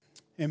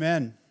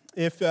Amen.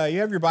 If you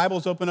have your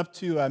Bibles, open up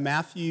to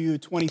Matthew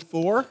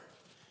 24.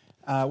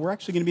 We're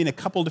actually going to be in a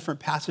couple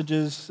different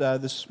passages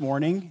this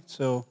morning,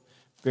 so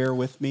bear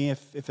with me.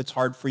 If it's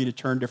hard for you to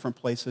turn different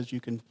places, you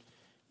can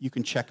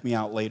check me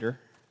out later.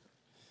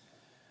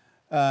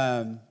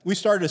 We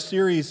started a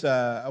series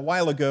a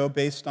while ago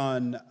based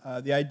on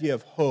the idea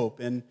of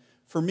hope, and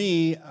for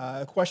me,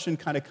 a question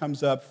kind of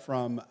comes up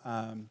from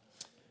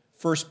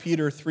 1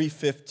 Peter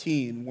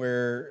 3:15,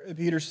 where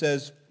Peter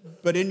says,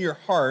 "But in your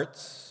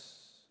hearts,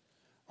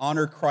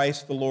 honor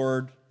Christ the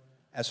Lord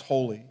as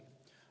holy,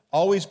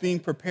 always being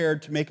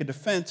prepared to make a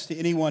defense to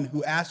anyone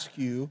who asks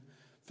you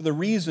for the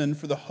reason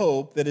for the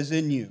hope that is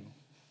in you,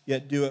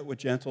 yet do it with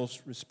gentle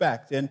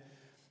respect." And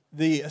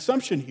the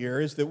assumption here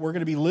is that we're going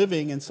to be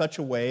living in such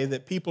a way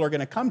that people are going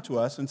to come to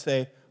us and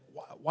say,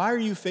 "Why are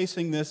you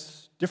facing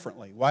this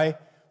differently?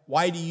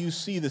 Why do you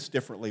see this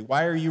differently?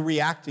 Why are you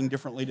reacting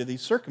differently to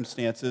these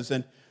circumstances?"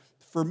 And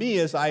for me,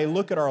 as I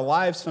look at our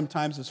lives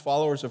sometimes as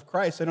followers of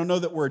Christ, I don't know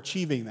that we're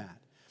achieving that.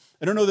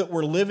 I don't know that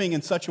we're living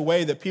in such a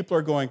way that people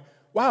are going,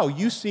 "Wow,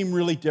 you seem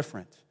really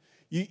different.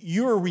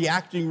 You are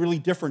reacting really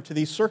different to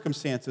these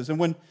circumstances." And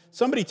when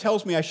somebody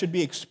tells me I should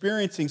be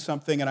experiencing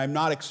something and I'm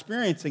not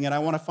experiencing it, I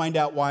want to find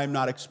out why I'm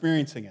not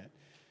experiencing it.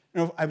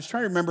 You know, I was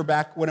trying to remember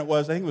back when it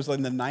was, I think it was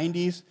in the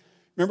 90s.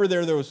 Remember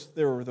there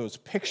were those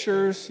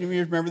pictures, you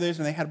remember these?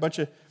 And they had a bunch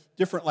of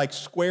different like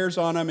squares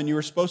on them, and you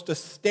were supposed to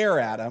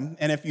stare at them.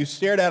 And if you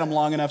stared at them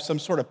long enough, some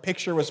sort of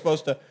picture was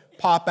supposed to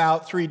pop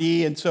out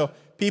 3D. And so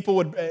people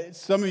would,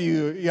 some of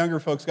you younger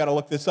folks got to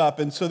look this up.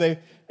 And so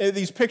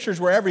these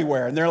pictures were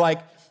everywhere. And they're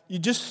like, you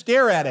just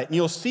stare at it and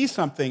you'll see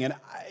something. And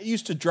it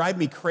used to drive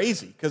me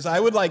crazy because I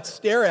would like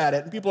stare at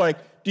it and people are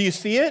like, "Do you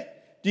see it?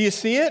 Do you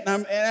see it?"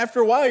 And after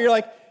a while, you're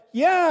like,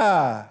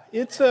 "Yeah,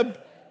 it's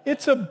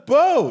a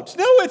boat."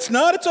 "No, it's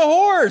not. It's a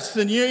horse."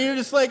 And you're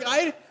just like,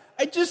 I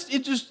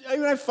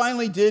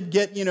finally did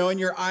get, and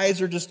your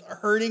eyes are just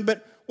hurting.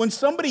 But when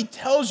somebody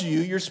tells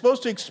you you're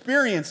supposed to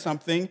experience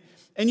something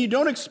and you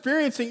don't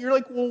experience it, you're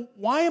like, "Well,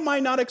 why am I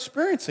not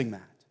experiencing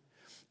that?"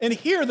 And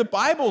here the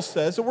Bible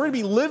says that we're going to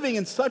be living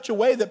in such a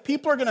way that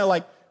people are going to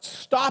like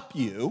stop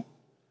you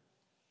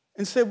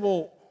and say,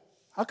 "Well,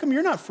 how come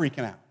you're not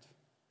freaking out?"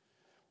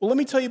 "Well, let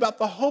me tell you about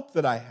the hope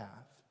that I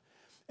have."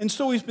 And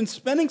so we've been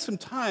spending some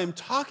time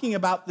talking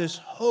about this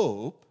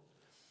hope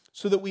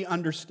so that we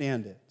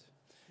understand it.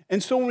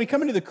 And so when we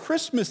come into the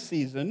Christmas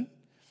season,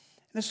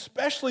 and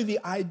especially the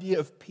idea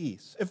of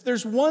peace, if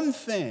there's one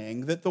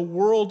thing that the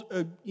world,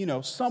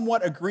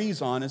 somewhat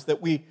agrees on, is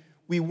that we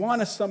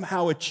want to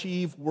somehow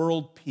achieve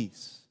world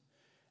peace.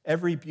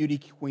 Every beauty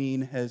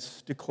queen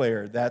has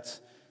declared that's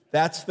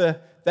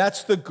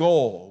the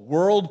goal,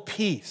 world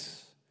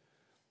peace.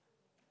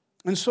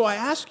 And so I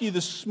ask you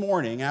this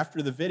morning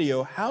after the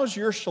video, how's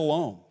your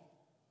shalom?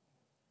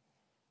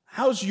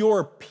 How's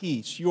your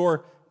peace,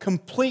 your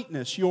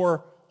completeness,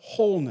 your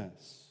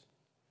wholeness?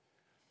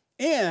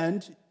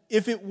 And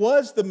if it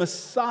was the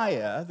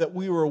Messiah that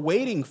we were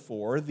waiting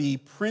for, the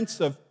Prince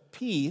of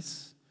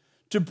Peace,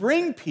 to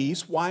bring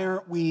peace, why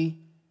aren't we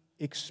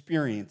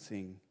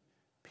experiencing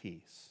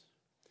peace?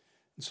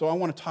 And so I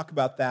want to talk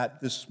about that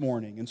this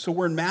morning. And so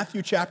we're in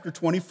Matthew chapter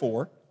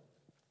 24,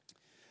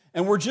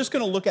 and we're just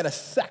going to look at a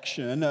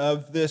section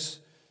of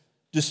this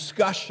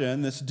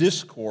discussion, this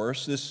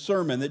discourse, this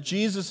sermon that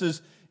Jesus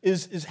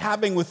is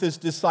having with his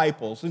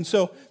disciples. And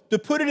so to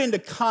put it into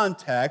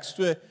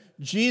context,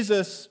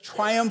 Jesus'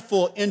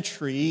 triumphal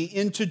entry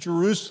into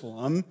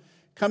Jerusalem,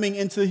 coming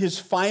into his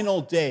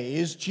final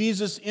days,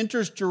 Jesus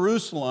enters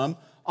Jerusalem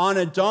on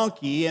a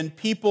donkey, and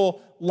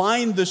people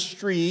lined the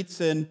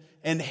streets and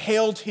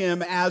hailed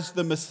him as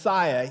the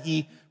Messiah.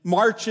 He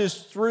marches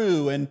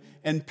through,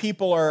 and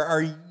people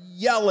are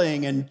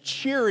yelling and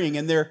cheering,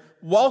 and they're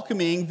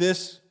welcoming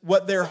this,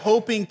 what they're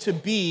hoping to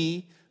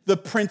be, the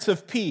Prince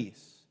of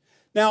Peace.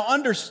 Now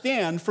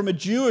understand, from a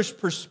Jewish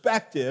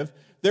perspective,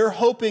 they're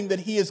hoping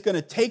that he is going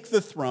to take the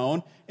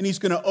throne and he's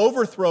going to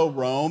overthrow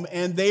Rome,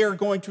 and they are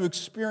going to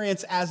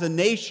experience as a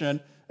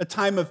nation a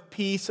time of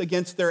peace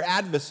against their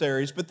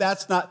adversaries. But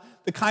that's not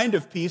the kind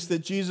of peace that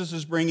Jesus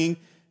is bringing.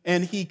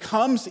 And he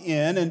comes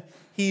in and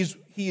he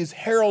is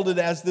heralded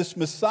as this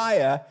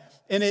Messiah.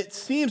 And it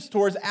seems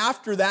towards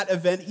after that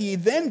event, he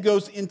then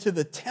goes into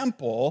the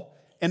temple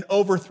and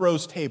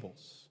overthrows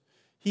tables.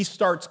 He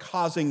starts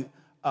causing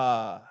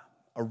a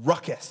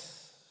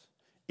ruckus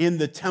in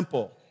the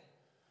temple.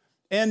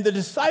 And the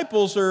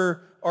disciples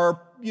are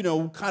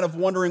kind of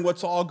wondering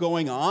what's all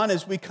going on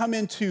as we come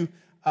into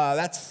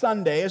that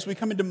Sunday, as we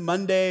come into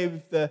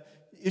Monday, the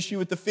issue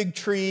with the fig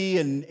tree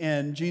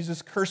and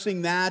Jesus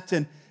cursing that.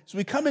 And as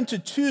we come into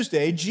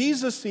Tuesday,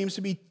 Jesus seems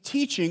to be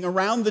teaching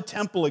around the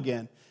temple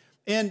again.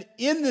 And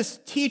in this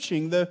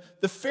teaching, the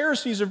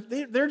Pharisees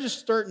they're just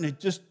starting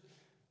to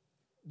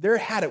they're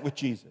had it with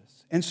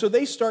Jesus. And so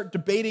they start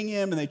debating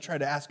him and they try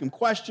to ask him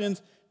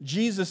questions.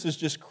 Jesus is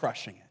just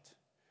crushing it.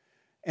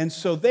 And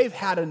so they've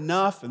had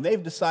enough, and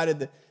they've decided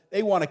that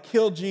they want to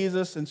kill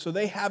Jesus, and so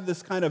they have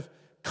this kind of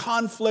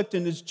conflict,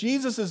 and as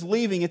Jesus is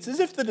leaving, it's as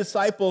if the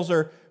disciples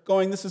are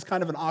going. This is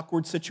kind of an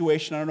awkward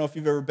situation. I don't know if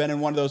you've ever been in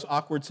one of those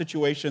awkward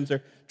situations.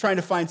 They're trying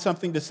to find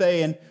something to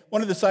say, and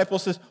one of the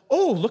disciples says,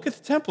 "Oh, look at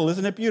the temple.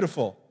 Isn't it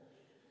beautiful?"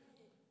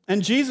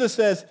 And Jesus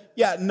says,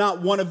 "Yeah,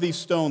 not one of these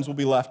stones will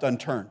be left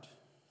unturned."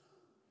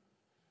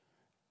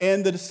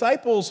 And the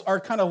disciples are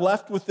kind of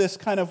left with this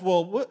kind of,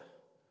 well, what?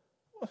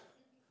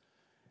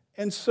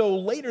 And so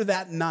later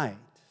that night,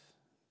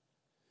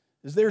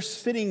 as they're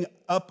sitting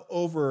up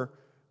over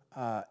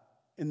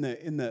in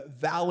the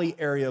valley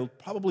area,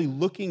 probably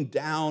looking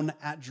down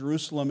at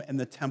Jerusalem and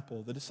the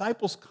temple, the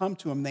disciples come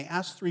to him and they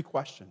ask 3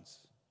 questions.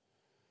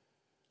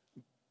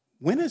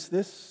 When is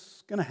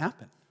this going to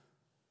happen?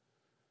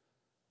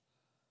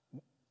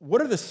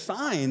 What are the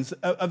signs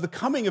of the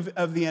coming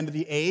of the end of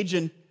the age?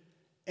 And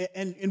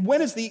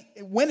when is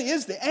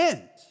the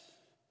end?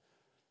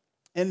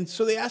 And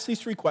so they ask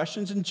these 3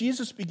 questions, and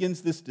Jesus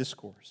begins this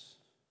discourse.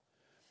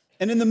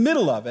 And in the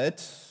middle of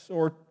it,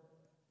 or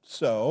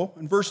so,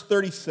 in verse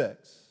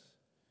 36,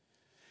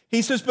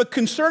 he says, "But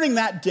concerning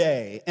that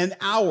day and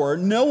hour,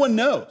 no one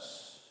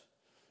knows,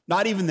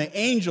 not even the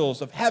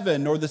angels of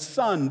heaven or the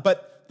Son,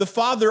 but the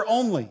Father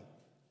only.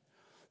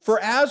 For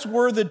as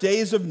were the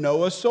days of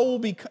Noah, so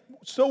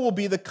will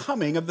be the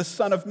coming of the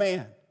Son of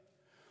Man.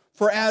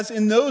 For as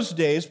in those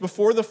days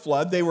before the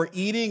flood, they were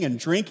eating and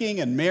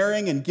drinking and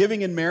marrying and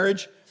giving in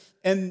marriage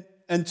and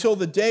until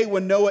the day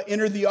when Noah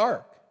entered the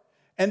ark.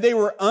 And they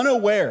were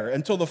unaware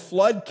until the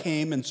flood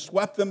came and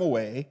swept them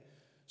away.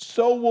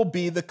 So will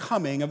be the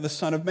coming of the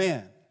Son of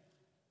Man.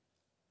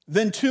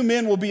 Then 2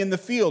 men will be in the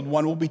field.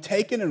 One will be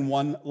taken and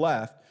one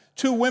left.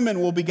 2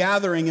 women will be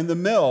gathering in the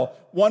mill.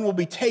 One will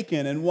be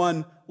taken and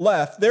one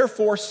left.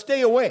 Therefore,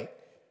 stay awake.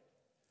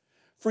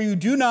 For you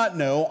do not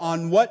know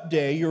on what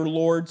day your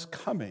Lord's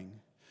coming.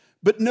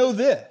 But know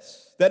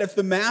this, that if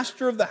the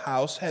master of the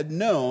house had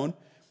known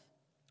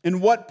in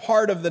what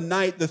part of the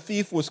night the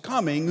thief was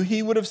coming,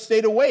 he would have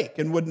stayed awake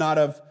and would not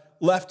have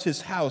left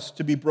his house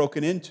to be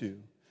broken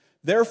into.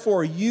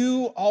 Therefore,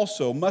 you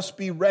also must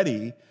be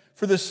ready,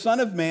 for the Son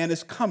of Man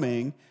is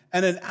coming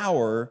at an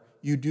hour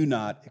you do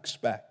not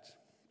expect."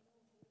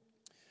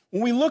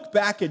 When we look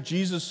back at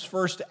Jesus'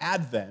 first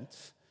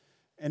advent,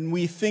 and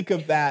we think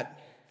of that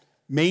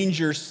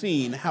manger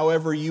scene,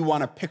 however you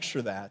want to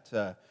picture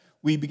that.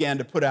 We began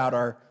to put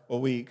out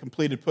we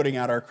completed putting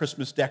out our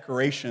Christmas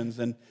decorations,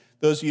 and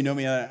those of you who know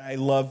me, I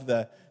love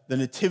the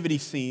nativity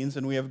scenes,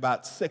 and we have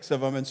about 6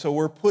 of them, and so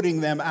we're putting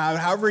them out.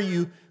 However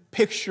you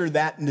picture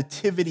that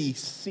nativity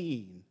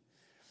scene,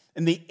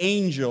 and the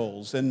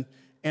angels, and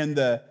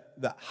the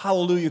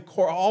hallelujah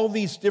choir, all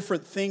these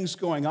different things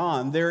going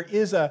on, there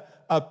is a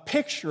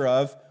picture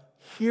of,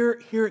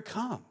 here it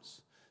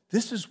comes.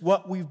 This is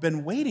what we've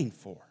been waiting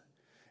for.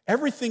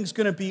 Everything's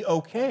going to be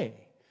okay.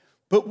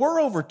 But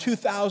we're over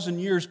 2,000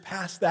 years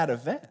past that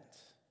event.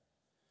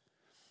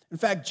 In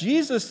fact,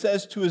 Jesus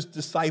says to his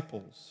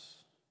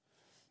disciples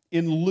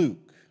in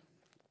Luke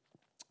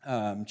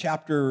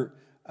chapter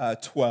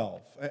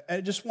 12.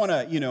 I just want to,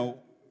 I don't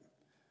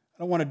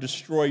want to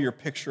destroy your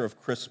picture of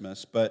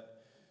Christmas,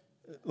 but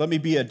let me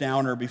be a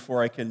downer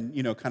before I can,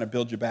 kind of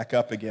build you back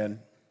up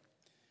again.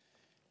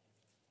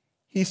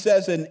 He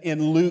says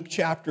in Luke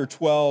chapter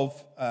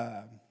 12,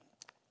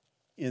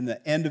 in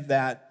the end of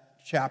that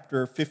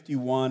chapter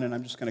 51, and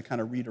I'm just going to kind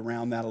of read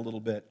around that a little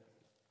bit.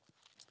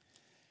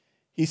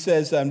 He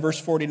says in verse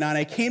 49,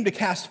 "I came to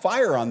cast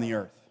fire on the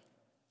earth,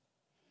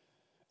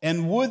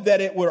 and would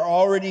that it were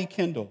already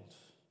kindled.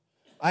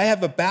 I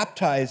have a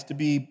baptism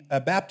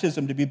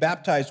to be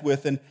baptized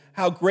with, and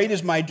how great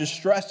is my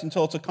distress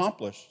until it's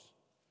accomplished.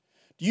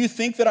 Do you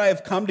think that I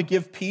have come to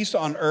give peace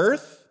on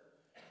earth?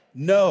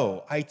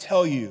 No, I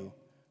tell you,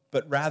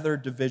 but rather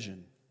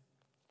division."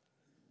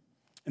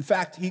 In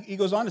fact, he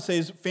goes on to say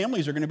his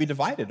families are going to be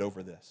divided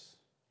over this,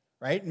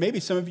 right?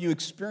 Maybe some of you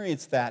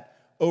experienced that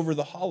over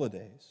the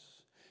holidays.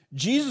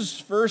 Jesus'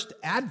 first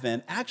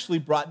advent actually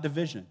brought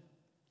division.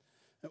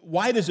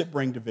 Why does it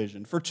bring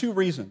division? For 2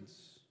 reasons.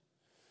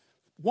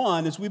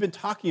 One, as we've been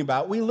talking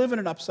about, we live in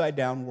an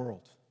upside-down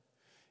world.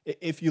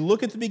 If you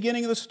look at the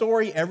beginning of the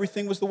story,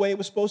 everything was the way it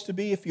was supposed to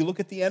be. If you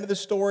look at the end of the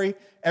story,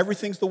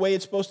 everything's the way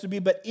it's supposed to be.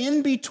 But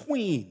in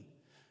between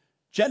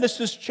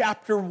Genesis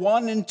chapter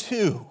 1 and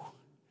 2,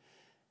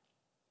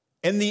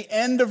 and the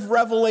end of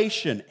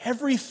Revelation,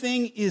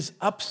 everything is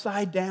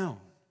upside down.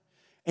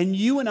 And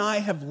you and I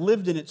have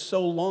lived in it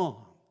so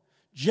long,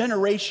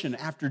 generation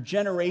after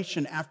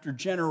generation after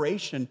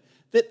generation,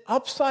 that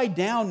upside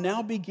down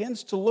now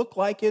begins to look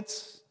like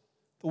it's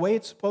the way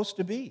it's supposed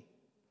to be.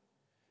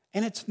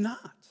 And it's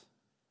not.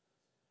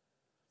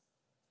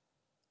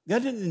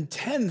 God didn't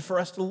intend for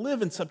us to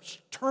live in such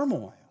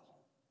turmoil.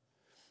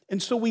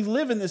 And so we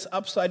live in this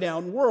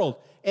upside-down world.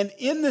 And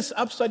in this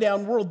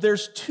upside-down world,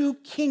 there's 2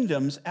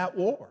 kingdoms at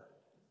war.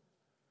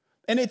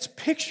 And it's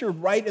pictured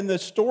right in the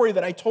story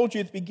that I told you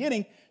at the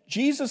beginning.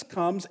 Jesus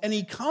comes and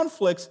he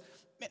conflicts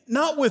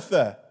not with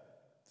the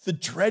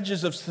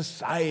dredges of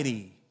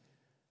society,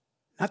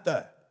 not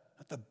the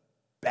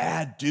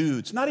bad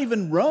dudes, not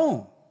even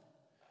Rome.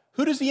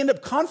 Who does he end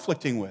up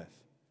conflicting with?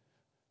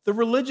 The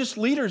religious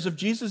leaders of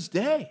Jesus'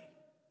 day.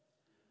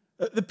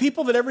 the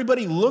people that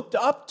everybody looked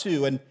up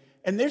to, and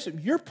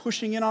you're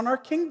pushing in on our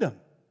kingdom.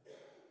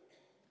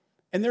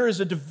 And there is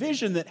a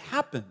division that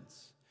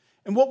happens.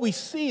 And what we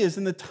see is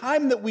in the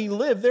time that we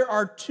live, there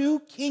are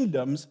two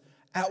kingdoms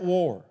at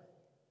war.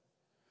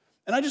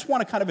 And I just want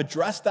to kind of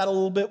address that a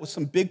little bit with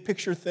some big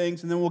picture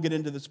things, and then we'll get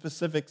into the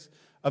specifics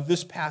of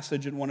this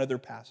passage and one other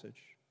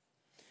passage.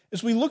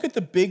 As we look at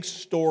the big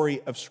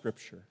story of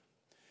Scripture,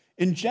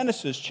 in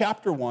Genesis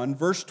chapter 1,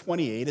 verse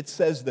 28, it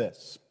says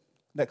this.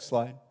 Next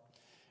slide.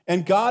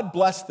 And God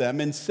blessed them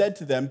and said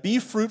to them, be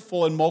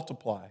fruitful and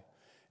multiply,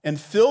 and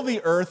fill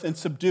the earth and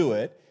subdue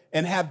it,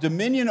 and have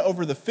dominion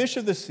over the fish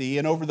of the sea,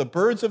 and over the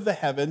birds of the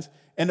heavens,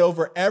 and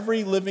over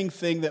every living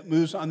thing that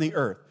moves on the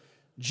earth.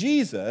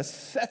 God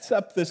sets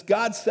up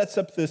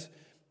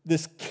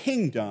this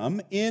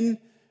kingdom in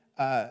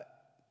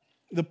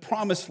the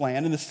promised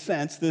land, in a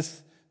sense,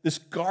 this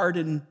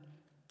garden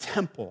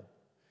temple.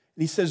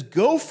 And he says,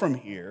 go from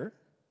here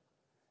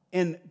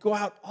and go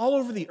out all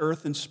over the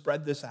earth and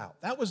spread this out.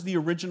 That was the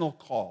original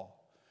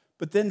call.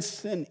 But then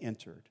sin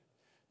entered.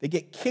 They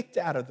get kicked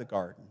out of the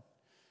garden.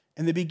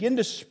 And they begin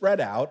to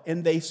spread out,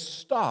 and they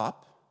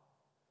stop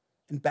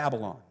in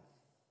Babylon.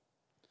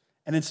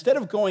 And instead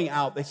of going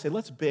out, they say,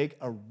 let's build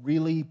a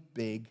really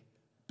big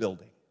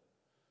building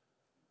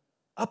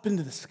up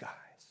into the skies.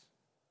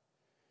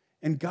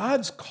 And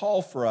God's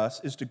call for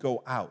us is to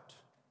go out,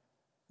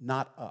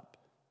 not up.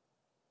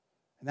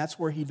 And that's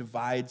where he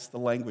divides the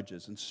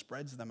languages and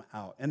spreads them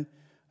out. And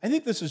I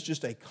think this is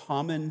just a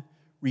common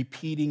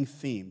repeating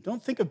theme.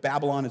 Don't think of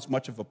Babylon as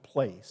much of a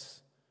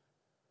place,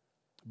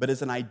 but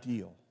as an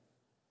ideal.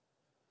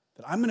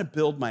 That I'm going to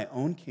build my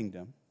own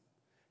kingdom.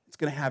 It's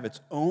going to have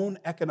its own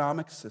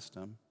economic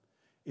system,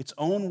 its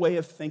own way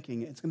of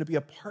thinking. It's going to be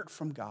apart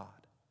from God.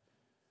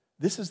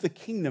 This is the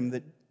kingdom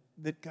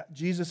that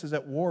Jesus is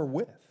at war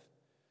with.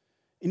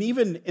 And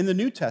even in the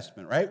New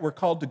Testament, right, we're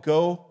called to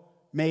go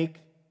make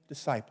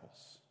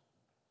disciples.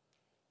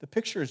 The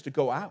picture is to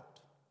go out.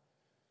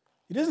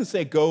 He doesn't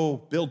say go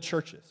build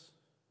churches.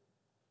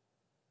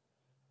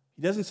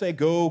 He doesn't say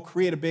go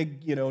create a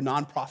big,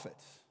 nonprofit.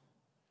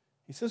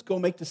 He says go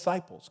make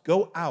disciples.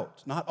 Go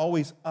out, not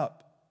always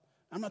up.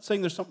 I'm not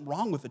saying there's something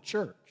wrong with the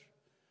church,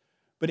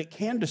 but it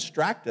can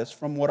distract us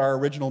from what our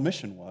original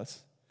mission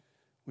was,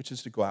 which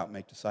is to go out and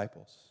make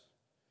disciples.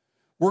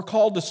 We're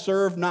called to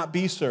serve, not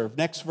be served.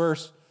 Next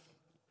verse.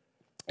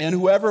 And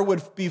whoever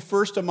would be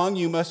first among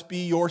you must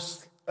be your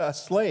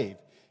slave,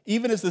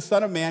 even as the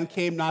Son of Man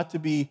came not to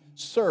be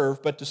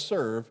served, but to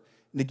serve,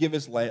 and to give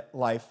his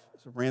life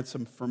as a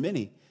ransom for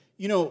many.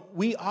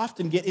 We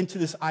often get into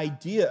this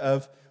idea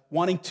of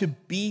wanting to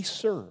be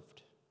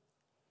served,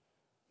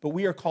 but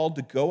we are called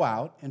to go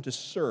out and to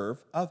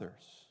serve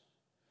others.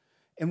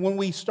 And when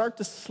we start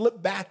to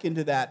slip back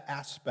into that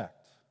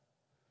aspect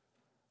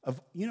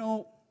of,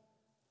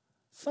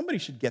 somebody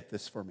should get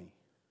this for me.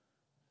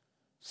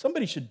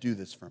 Somebody should do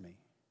this for me.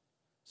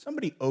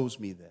 Somebody owes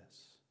me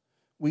this.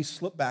 We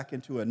slip back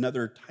into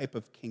another type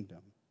of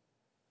kingdom.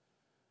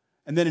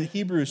 And then in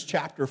Hebrews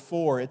chapter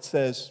 4, it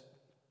says,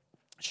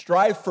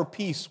 strive for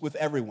peace with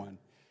everyone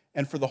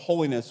and for the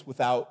holiness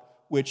without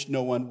which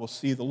no one will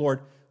see the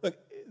Lord. Look,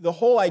 the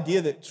whole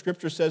idea that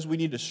Scripture says we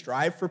need to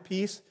strive for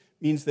peace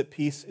means that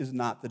peace is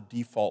not the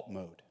default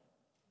mode.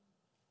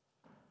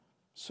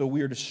 So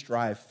we are to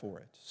strive for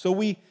it. So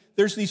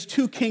there's these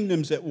two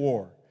kingdoms at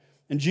war.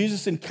 And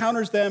Jesus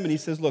encounters them, and he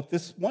says, look,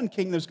 this one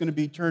kingdom is going to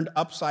be turned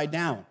upside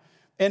down.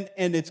 And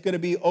it's going to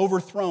be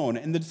overthrown.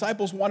 And the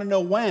disciples want to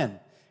know when.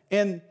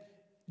 And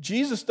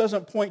Jesus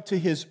doesn't point to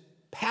his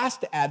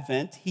past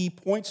advent. He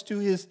points to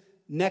his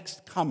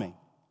next coming.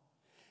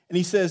 And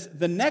he says,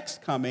 the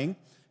next coming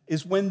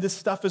is when this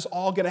stuff is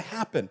all going to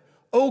happen.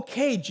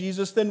 Okay,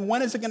 Jesus, then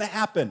when is it going to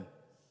happen?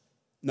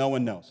 No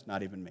one knows,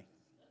 not even me.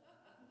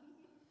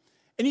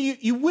 And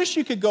you wish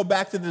you could go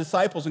back to the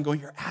disciples and go,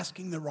 you're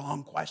asking the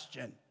wrong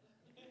question.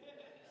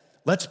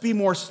 Let's be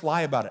more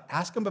sly about it.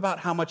 Ask them about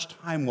how much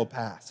time will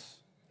pass.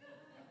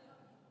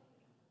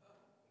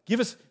 Give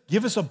us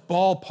a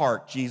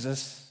ballpark,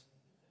 Jesus.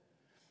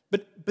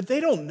 But they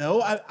don't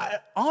know.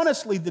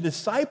 Honestly, the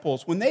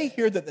disciples, when they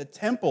hear that the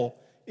temple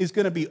is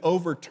going to be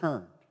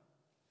overturned,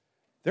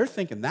 they're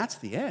thinking that's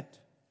the end.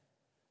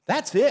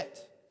 That's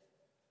it.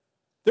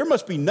 There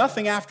must be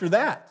nothing after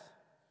that.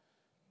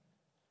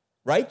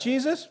 Right,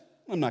 Jesus?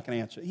 I'm not going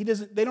to answer.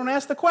 They don't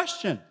ask the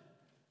question.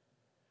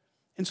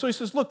 And so he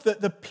says, look,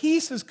 the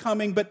peace is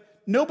coming,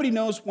 but nobody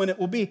knows when it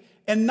will be.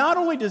 And not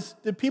only do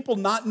people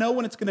not know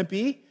when it's going to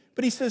be,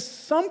 but he says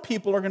some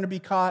people are going to be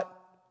caught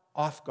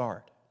off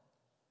guard.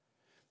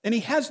 And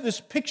he has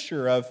this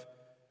picture of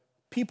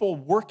people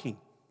working.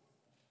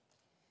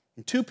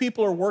 And two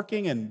people are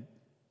working and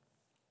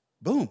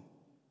boom,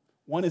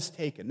 one is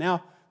taken.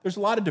 Now, there's a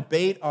lot of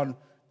debate on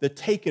the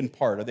taken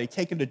part. Are they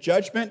taken to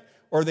judgment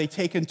or are they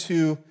taken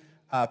to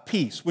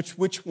peace?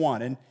 Which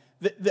one? And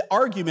the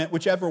argument,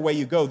 whichever way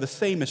you go, the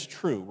same is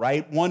true,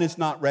 right? One is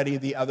not ready,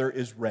 the other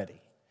is ready.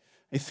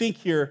 I think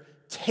here,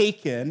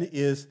 taken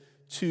is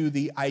to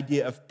the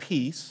idea of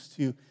peace,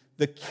 to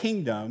the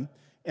kingdom,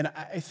 And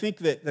I think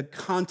that the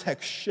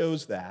context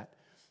shows that.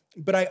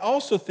 But I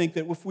also think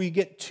that if we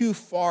get too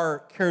far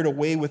carried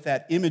away with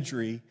that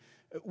imagery,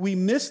 we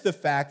miss the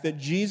fact that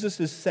Jesus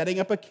is setting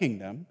up a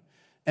kingdom,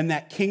 and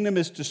that kingdom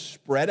is to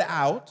spread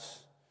out,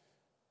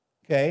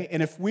 okay?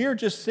 And if we're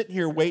just sitting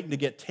here waiting to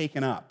get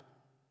taken up,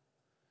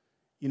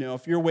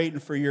 if you're waiting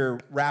for your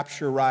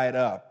rapture ride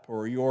up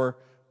or your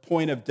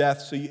point of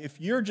death, so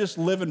if you're just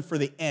living for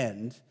the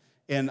end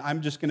and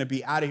I'm just going to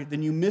be out of here,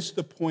 then you miss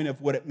the point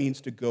of what it means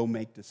to go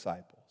make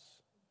disciples,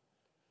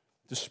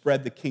 to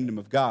spread the kingdom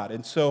of God.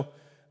 And so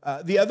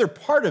the other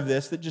part of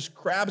this that just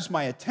grabs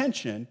my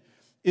attention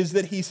is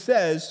that he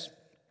says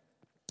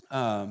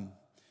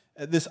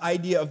this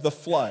idea of the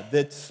flood,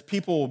 that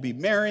people will be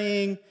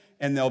marrying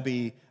and they'll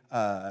be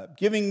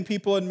giving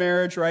people in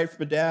marriage, right,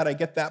 from a dad. I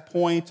get that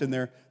point, and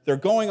they're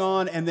going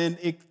on, and then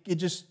it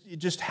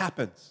just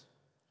happens.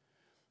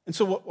 And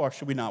so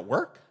should we not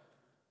work?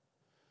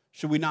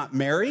 Should we not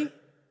marry?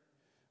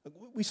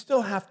 We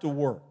still have to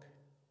work.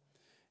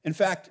 In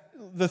fact,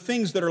 the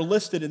things that are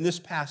listed in this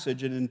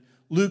passage and in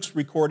Luke's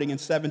recording in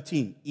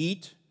 17,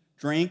 eat,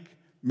 drink,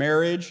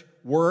 marriage,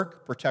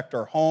 work, protect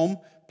our home,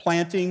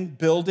 planting,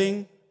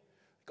 building,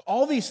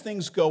 all these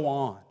things go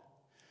on.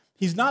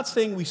 He's not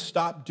saying we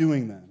stop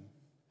doing them.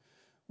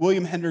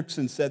 William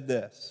Hendrickson said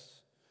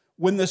this: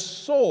 when the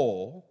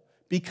soul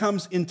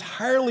becomes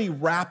entirely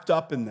wrapped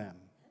up in them,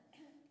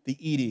 the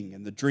eating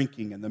and the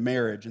drinking and the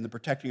marriage and the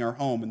protecting our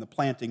home and the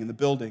planting and the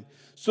building,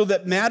 so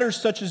that matters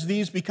such as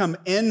these become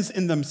ends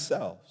in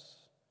themselves,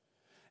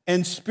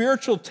 and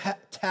spiritual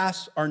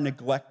tasks are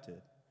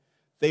neglected,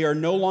 they are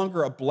no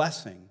longer a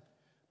blessing,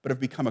 but have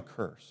become a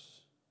curse.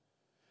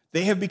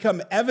 They have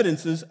become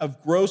evidences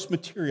of gross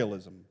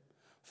materialism,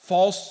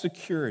 false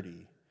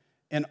security,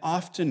 and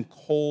often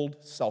cold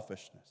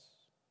selfishness.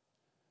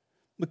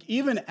 Look,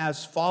 even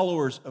as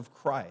followers of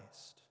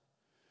Christ,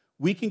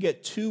 we can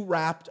get too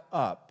wrapped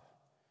up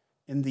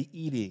in the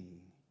eating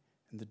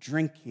and the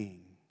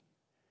drinking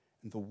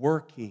and the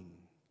working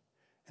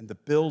and the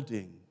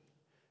building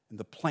and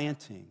the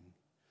planting,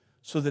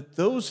 so that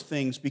those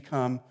things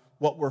become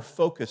what we're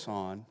focused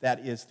on,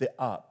 that is the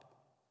up,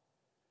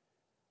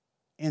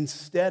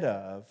 instead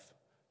of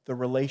the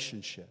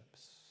relationships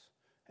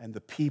and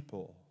the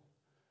people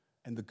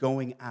and the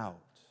going out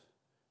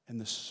and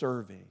the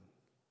serving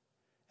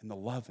and the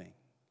loving.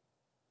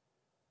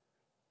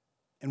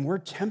 And we're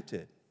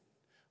tempted.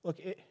 Look,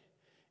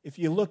 if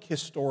you look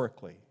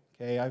historically,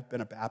 okay, I've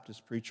been a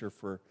Baptist preacher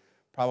for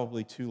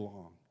probably too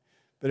long.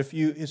 But if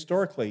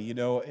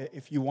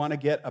you want to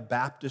get a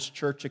Baptist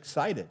church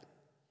excited,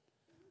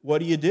 what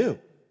do?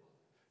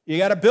 You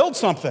got to build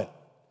something.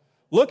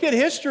 Look at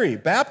history.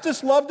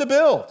 Baptists love to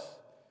build,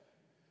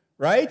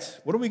 right?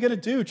 What are we going to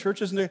do?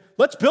 Churches,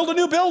 let's build a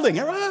new building.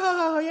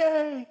 Oh,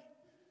 yay.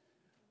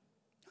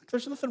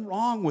 There's nothing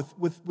wrong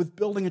with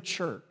building a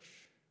church.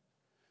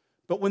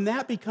 But when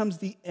that becomes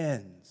the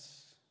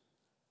ends,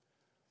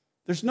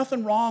 there's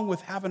nothing wrong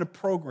with having a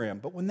program.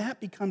 But when that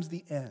becomes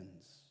the ends,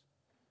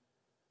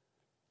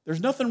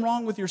 there's nothing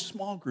wrong with your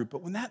small group.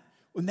 But when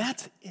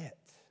that's it,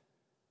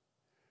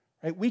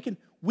 right?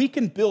 We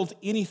can build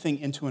anything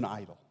into an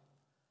idol,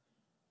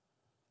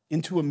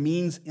 into a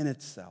means in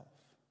itself.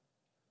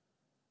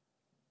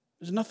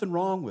 There's nothing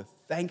wrong with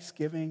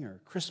Thanksgiving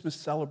or Christmas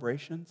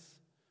celebrations.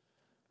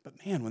 But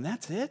man, when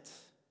that's it,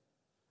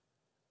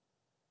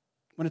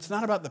 when it's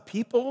not about the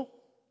people,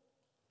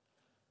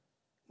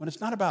 when it's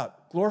not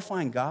about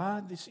glorifying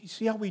God, you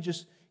see how we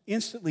just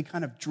instantly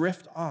kind of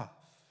drift off.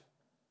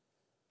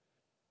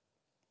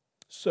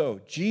 So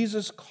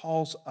Jesus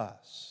calls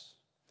us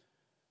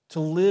to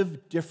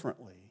live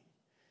differently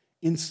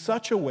in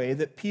such a way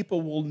that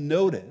people will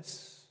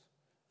notice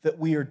that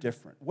we are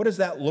different. What does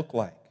that look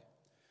like?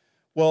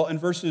 Well, in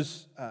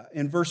verse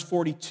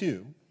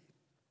 42,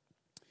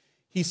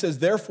 he says,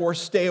 "Therefore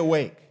stay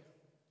awake,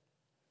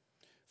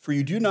 for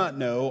you do not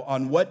know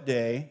on what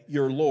day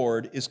your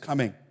Lord is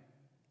coming."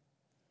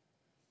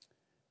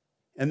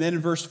 And then in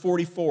verse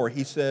 44,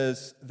 he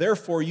says,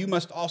 "Therefore you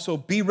must also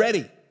be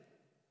ready,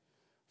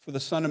 for the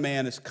Son of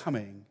Man is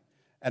coming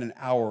at an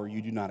hour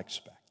you do not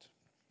expect."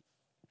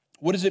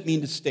 What does it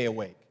mean to stay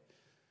awake?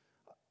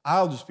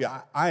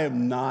 I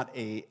am not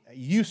I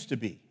used to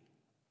be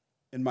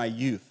in my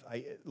youth.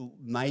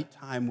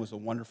 Nighttime was a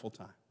wonderful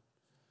time.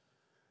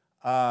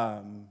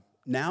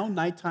 Now,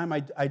 nighttime,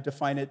 I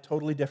define it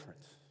totally different.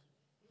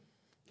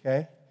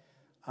 Okay?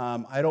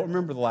 I don't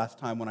remember the last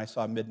time when I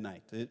saw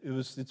midnight.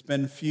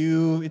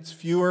 It's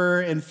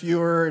fewer and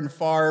fewer and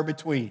far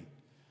between.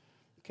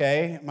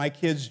 Okay? My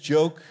kids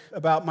joke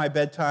about my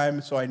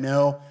bedtime, so I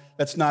know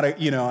that's not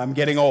I'm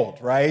getting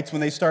old, right?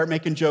 When they start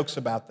making jokes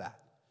about that.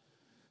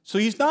 So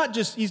he's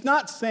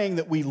not saying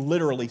that we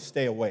literally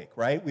stay awake,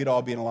 right? We'd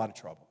all be in a lot of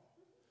trouble.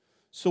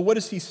 So what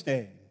is he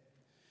saying?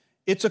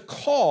 It's a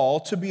call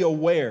to be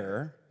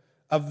aware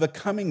of the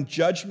coming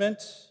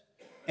judgment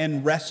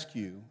and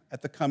rescue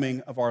at the coming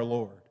of our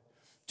Lord.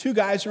 Two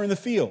guys are in the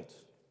field.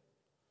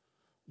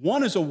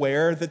 One is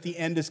aware that the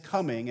end is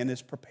coming and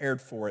is prepared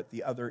for it.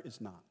 The other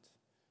is not.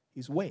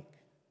 He's awake.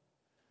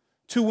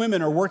 Two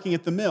women are working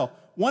at the mill.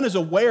 One is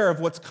aware of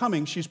what's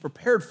coming. She's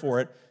prepared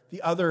for it.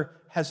 The other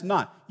has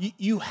not.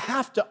 You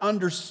have to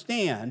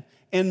understand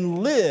and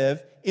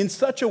live in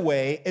such a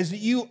way as that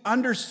you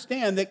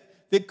understand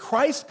that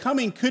Christ's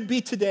coming could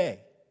be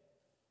today.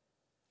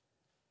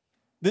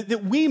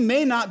 That we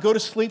may not go to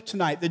sleep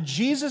tonight. That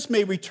Jesus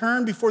may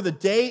return before the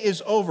day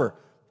is over.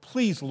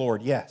 Please,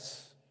 Lord,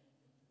 yes.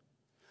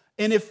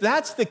 And if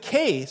that's the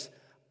case,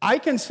 I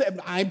can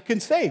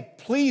say,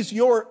 please,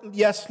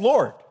 yes,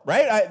 Lord,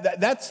 right?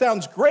 That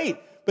sounds great.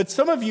 But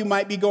some of you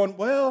might be going,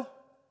 well,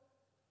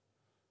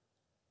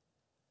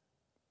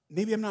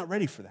 maybe I'm not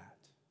ready for that.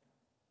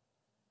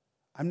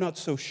 I'm not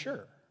so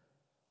sure.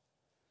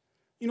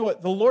 You know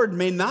what? The Lord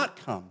may not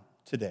come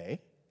today.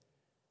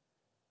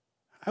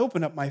 I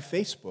opened up my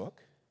Facebook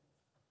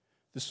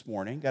this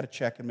morning, got to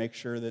check and make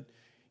sure that,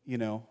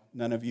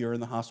 none of you are in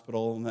the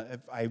hospital, and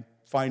if I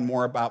find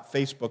more about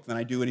Facebook than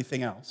I do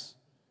anything else.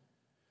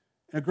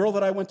 And a girl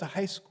that I went to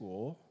high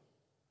school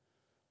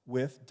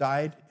with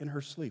died in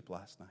her sleep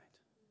last night.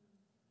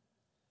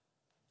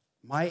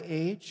 My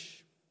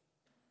age,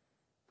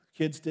 her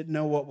kids didn't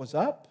know what was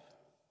up.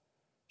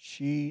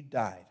 She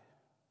died.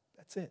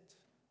 That's it.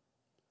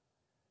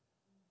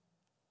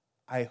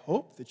 I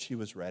hope that she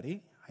was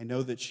ready. I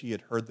know that she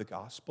had heard the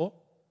gospel.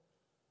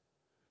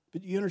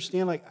 But you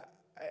understand, I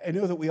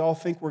know that we all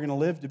think we're going to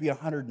live to be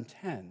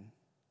 110.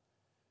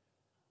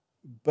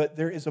 But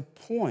there is a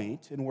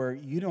point in where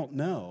you don't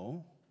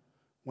know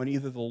when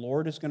either the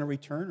Lord is going to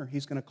return or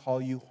he's going to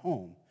call you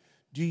home.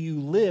 Do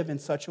you live in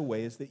such a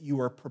way as that you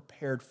are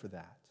prepared for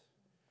that?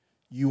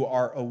 You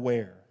are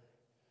aware.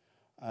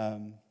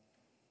 2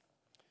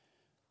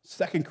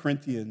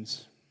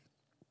 Corinthians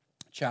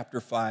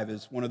chapter 5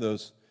 is one of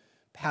those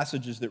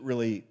passages that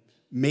really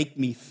make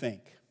me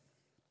think.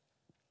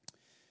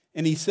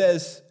 And he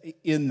says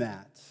in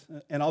that,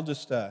 and I'll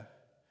just kind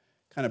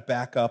of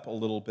back up a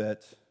little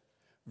bit,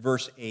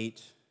 verse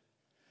 8,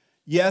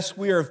 yes,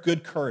 we are of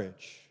good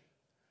courage,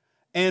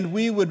 and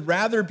we would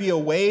rather be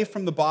away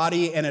from the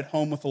body and at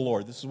home with the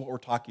Lord. This is what we're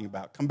talking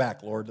about. Come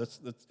back, Lord. This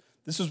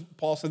is,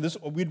 Paul said,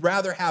 we'd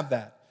rather have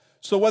that.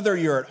 So whether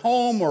you're at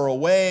home or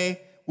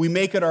away, we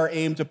make it our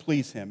aim to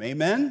please him.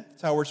 Amen?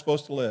 That's how we're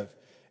supposed to live.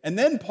 And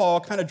then Paul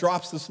kind of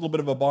drops this little bit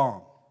of a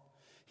bomb.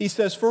 He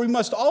says, for we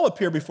must all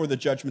appear before the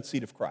judgment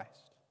seat of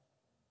Christ.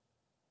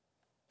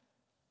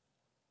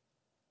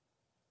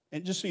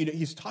 And just so you know,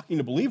 he's talking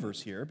to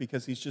believers here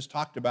because he's just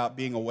talked about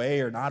being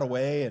away or not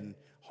away and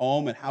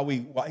home and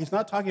he's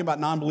not talking about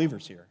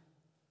non-believers here.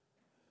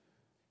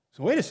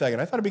 So wait a second,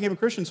 I thought I became a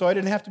Christian so I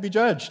didn't have to be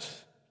judged.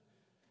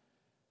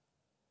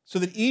 So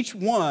that each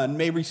one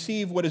may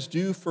receive what is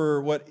due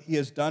for what he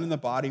has done in the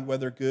body,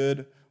 whether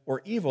good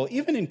or evil.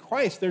 Even in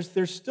Christ,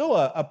 there's still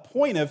a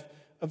point of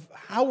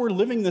how we're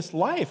living this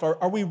life.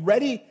 Are we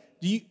ready?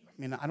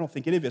 I don't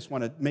think any of us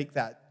want to make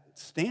that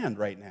stand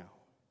right now.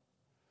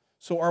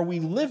 So are we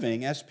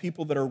living as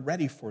people that are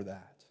ready for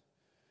that?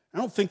 I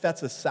don't think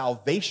that's a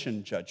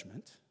salvation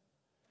judgment.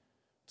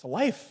 It's a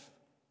life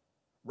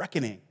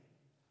reckoning.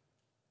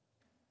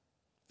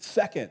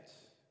 Second,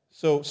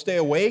 so stay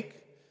awake.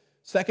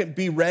 Second,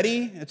 be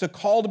ready. It's a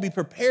call to be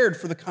prepared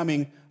for the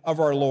coming of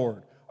our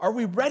Lord. Are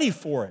we ready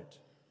for it?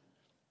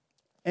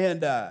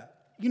 And,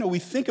 we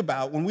think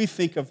about, when we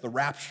think of the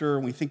rapture,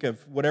 and we think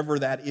of whatever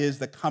that is,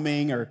 the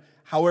coming, or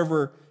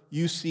however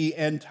you see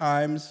end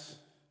times,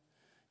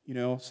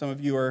 some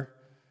of you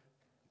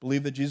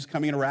believe that Jesus is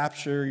coming in a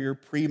rapture, you're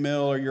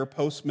pre-mill or you're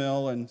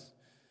post-mill, and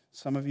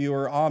some of you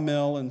are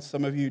a-mill, and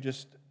some of you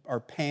just are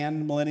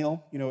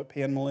pan-millennial. You know what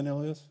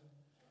pan-millennial is?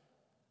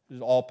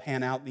 It'll all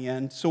pan out in the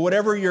end. So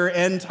whatever your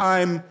end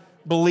time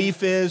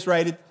belief is,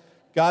 right,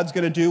 God's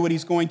going to do what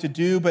he's going to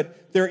do,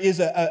 but there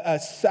is a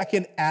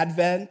second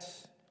advent,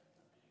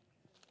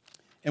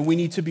 and we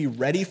need to be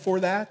ready for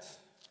that.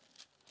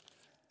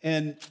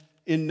 And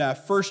in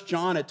 1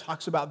 John, it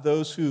talks about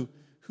those who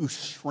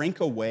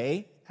shrink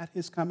away at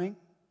his coming.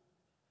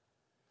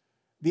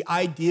 The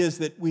idea is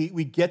that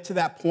we get to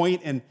that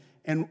point,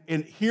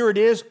 and here it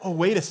is. Oh,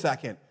 wait a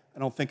second. I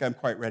don't think I'm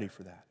quite ready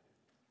for that.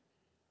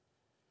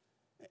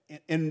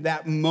 In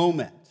that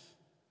moment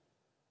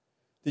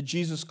that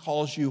Jesus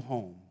calls you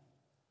home,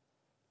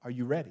 are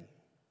you ready?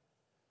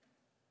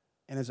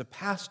 And as a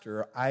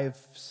pastor, I've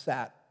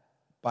sat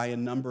by a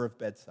number of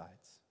bedsides.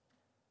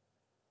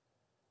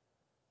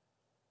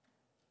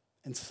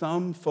 And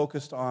some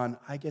focused on,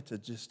 I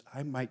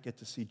might get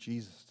to see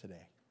Jesus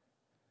today.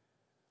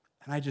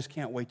 And I just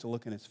can't wait to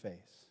look in his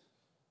face.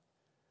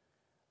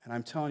 And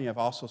I'm telling you, I've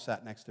also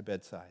sat next to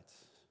bedsides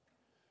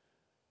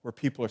where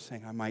people are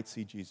saying, I might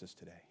see Jesus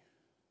today.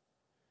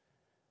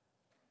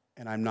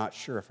 And I'm not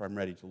sure if I'm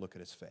ready to look at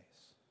his face.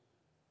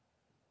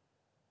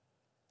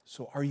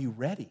 So are you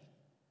ready?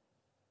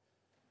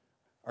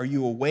 Are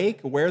you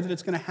awake, aware that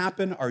it's going to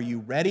happen? Are you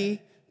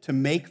ready to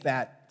make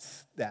that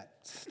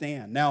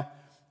stand? Now,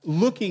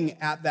 looking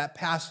at that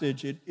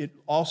passage, it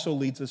also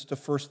leads us to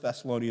 1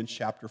 Thessalonians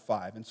chapter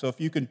 5. And so if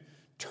you can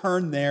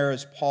turn there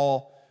as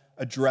Paul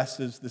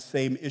addresses the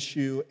same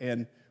issue,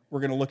 and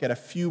we're going to look at a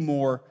few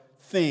more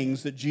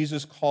things that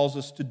Jesus calls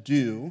us to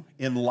do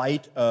in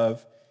light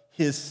of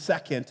his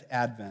second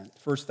advent.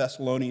 1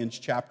 Thessalonians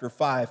chapter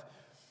 5.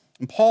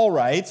 And Paul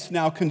writes,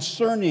 "Now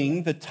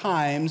concerning the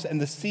times and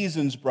the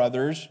seasons,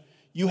 brothers,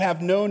 you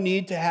have no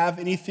need to have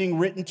anything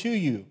written to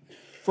you,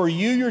 for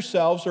you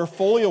yourselves are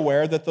fully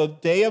aware that the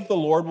day of the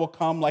Lord will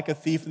come like a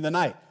thief in the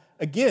night."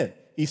 Again,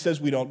 he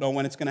says we don't know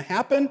when it's going to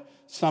happen.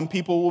 Some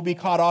people will be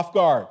caught off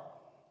guard.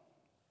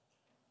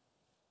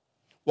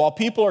 While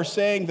people are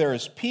saying there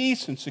is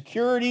peace and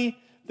security,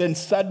 then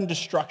sudden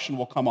destruction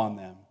will come on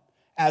them,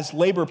 as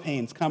labor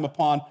pains come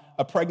upon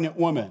a pregnant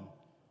woman,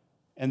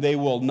 and they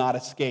will not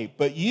escape.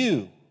 But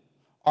you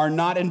are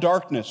not in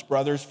darkness,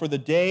 brothers, for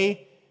that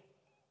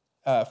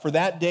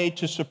day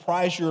to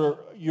surprise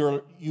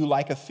you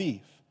like a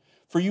thief.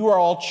 For you are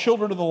all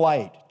children of the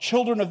light,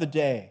 children of the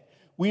day.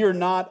 We are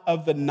not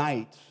of the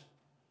night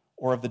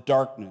or of the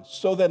darkness.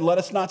 So then let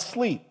us not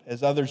sleep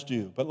as others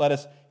do, but let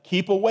us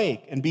keep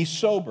awake and be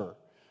sober.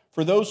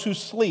 For those who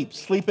sleep,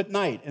 sleep at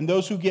night, and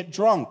those who get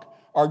drunk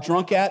are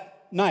drunk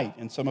at night,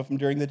 and some of them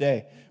during the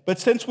day. But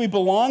since we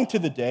belong to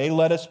the day,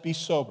 let us be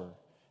sober,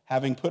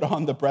 having put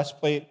on the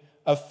breastplate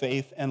of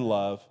faith and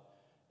love,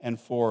 and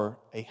for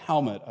a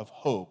helmet of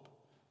hope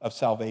of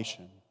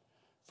salvation.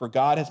 For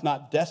God has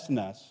not destined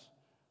us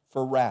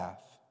for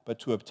wrath, but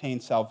to obtain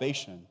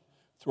salvation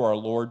through our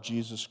Lord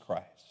Jesus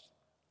Christ.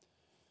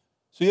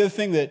 So the other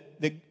thing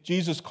that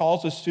Jesus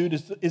calls us to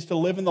is to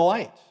live in the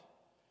light.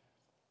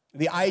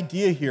 The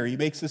idea here, he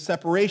makes a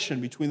separation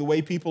between the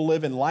way people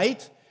live in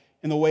light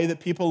and the way that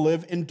people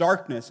live in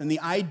darkness. And the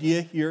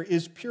idea here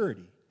is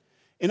purity.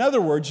 In other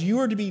words, you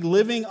are to be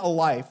living a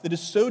life that is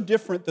so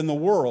different than the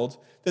world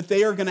that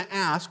they are going to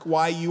ask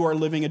why you are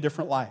living a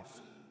different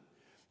life.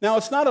 Now,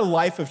 it's not a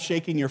life of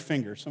shaking your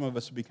finger. Some of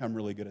us have become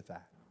really good at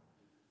that.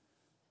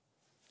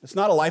 It's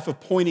not a life of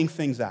pointing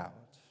things out.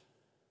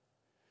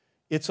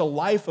 It's a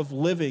life of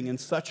living in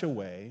such a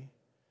way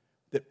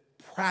that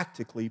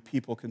practically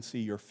people can see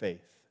your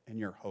faith and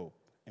your hope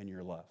and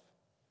your love.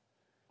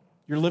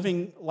 You're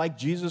living like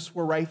Jesus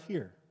were right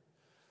here.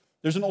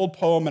 There's an old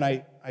poem, and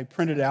I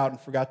printed it out and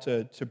forgot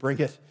to bring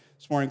it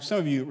this morning. Some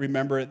of you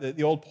remember it.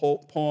 The old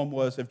poem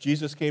was, if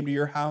Jesus came to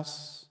your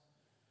house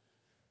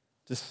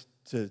just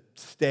to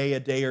stay a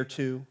day or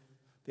two.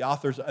 The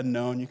author's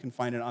unknown. You can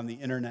find it on the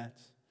internet.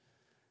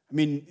 I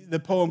mean, the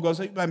poem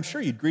goes, I'm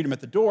sure you'd greet him at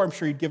the door. I'm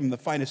sure you'd give him the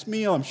finest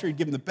meal. I'm sure you'd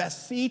give him the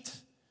best seat.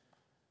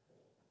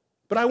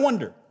 But I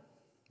wonder,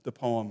 the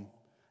poem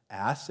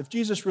asks, if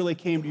Jesus really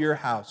came to your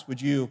house,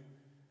 would you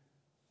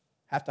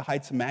have to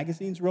hide some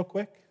magazines real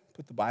quick?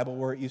 Put the Bible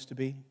where it used to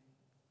be?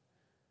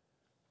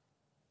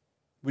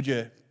 Would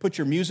you put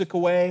your music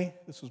away?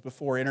 This was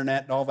before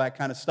internet and all that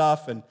kind of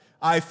stuff, and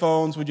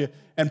iPhones.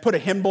 And put a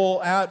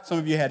hymnal out? Some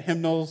of you had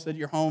hymnals at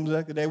your homes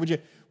back in the day.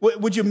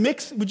 Would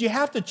you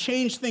have to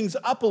change things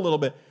up a little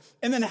bit?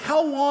 And then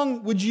how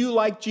long would you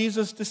like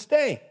Jesus to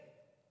stay?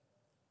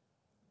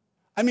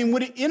 I mean,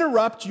 would it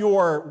interrupt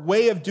your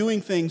way of doing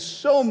things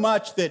so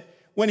much that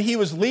when he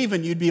was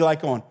leaving, you'd be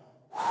like going,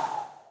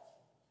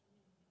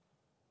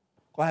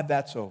 glad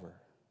that's over?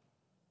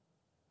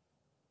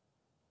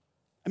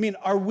 I mean,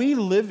 are we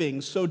living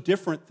so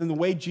different than the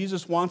way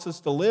Jesus wants us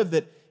to live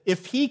that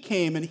if he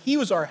came and he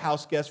was our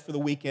house guest for the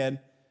weekend,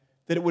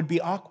 that it would be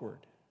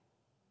awkward?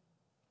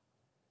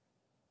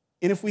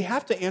 And if we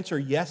have to answer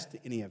yes to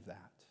any of that,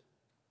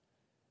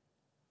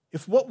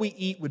 if what we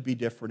eat would be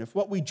different, if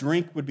what we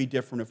drink would be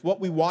different, if what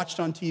we watched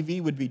on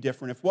TV would be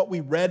different, if what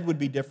we read would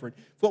be different,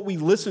 if what we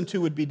listened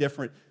to would be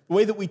different, the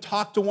way that we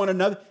talk to one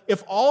another,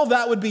 if all of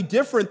that would be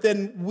different,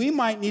 then we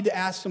might need to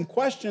ask some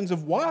questions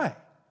of why.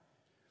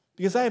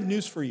 Because I have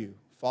news for you,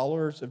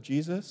 followers of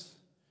Jesus.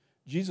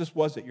 Jesus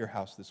was at your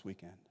house this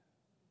weekend.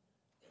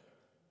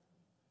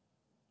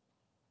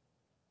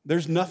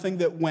 There's nothing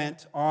that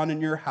went on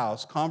in your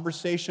house.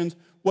 Conversations,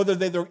 whether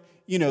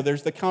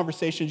there's the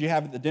conversations you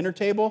have at the dinner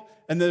table,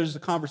 and there's the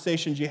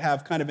conversations you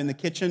have kind of in the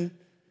kitchen.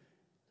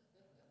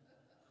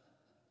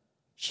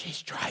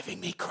 She's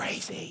driving me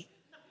crazy.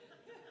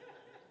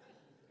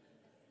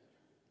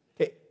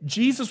 Okay,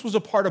 Jesus was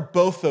a part of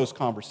both those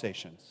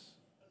conversations.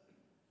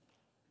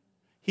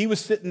 He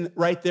was sitting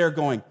right there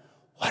going,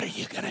 what are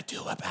you going to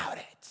do about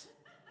it?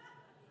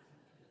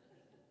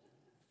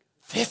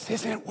 This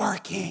isn't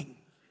working.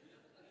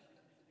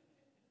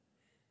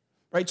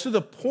 Right? So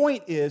the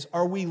point is,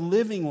 are we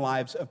living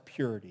lives of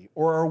purity,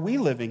 or are we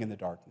living in the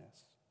darkness?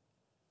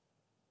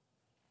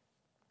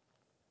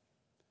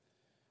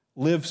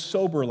 Live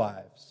sober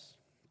lives.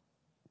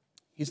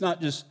 He's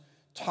not just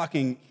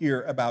talking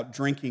here about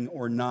drinking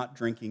or not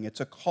drinking. It's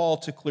a call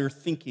to clear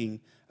thinking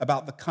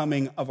about the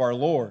coming of our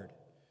Lord.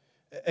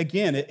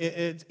 Again,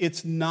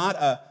 it's not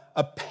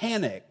a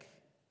panic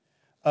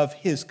of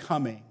his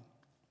coming.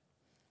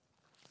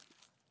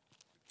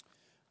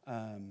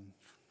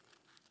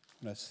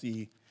 Let's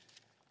see,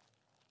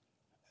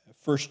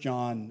 1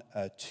 John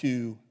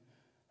 2,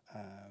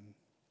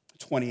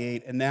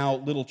 28, and now,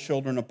 little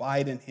children,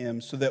 abide in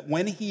him, so that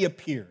when he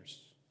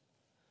appears,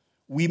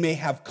 we may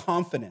have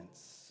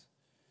confidence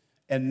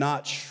and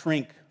not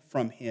shrink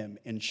from him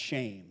in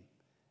shame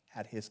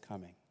at his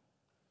coming.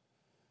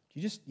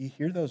 You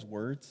hear those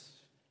words?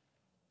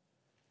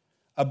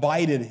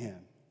 Abide in him,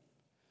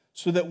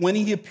 so that when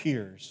he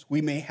appears,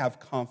 we may have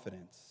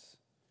confidence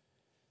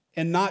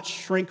and not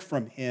shrink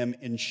from him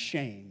in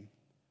shame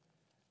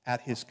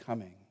at his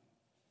coming.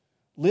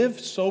 Live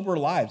sober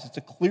lives. It's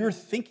a clear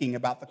thinking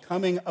about the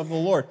coming of the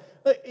Lord.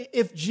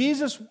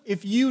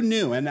 If you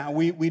knew, and now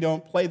we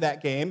don't play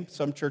that game,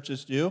 some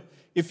churches do,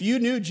 if you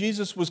knew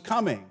Jesus was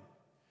coming,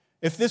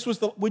 if this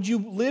was would you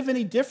live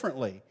any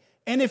differently?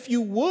 And if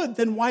you would,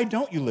 then why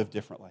don't you live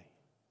differently?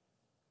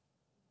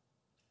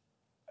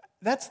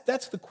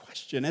 That's the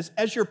question.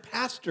 As your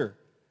pastor,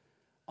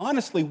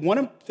 honestly, one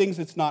of the things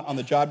that's not on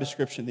the job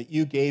description that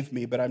you gave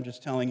me, but I'm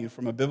just telling you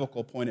from a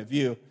biblical point of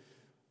view,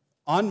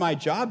 on my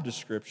job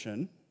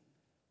description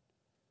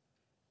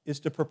is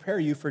to prepare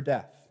you for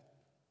death.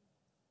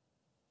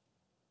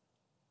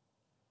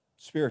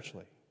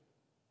 Spiritually,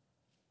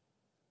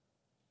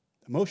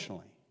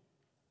 emotionally,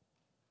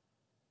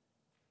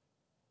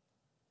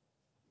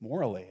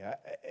 morally.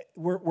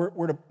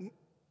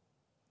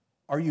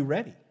 Are you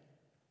ready?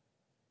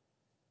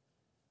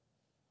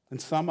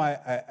 And some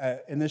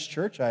in this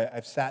church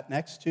I've sat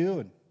next to,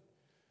 and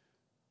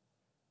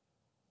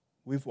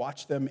we've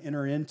watched them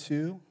enter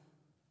into.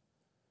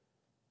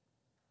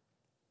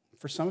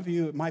 For some of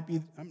you, it might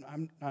be,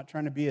 I'm not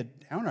trying to be a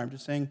downer, I'm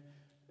just saying,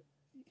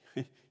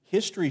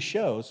 history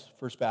shows,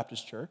 First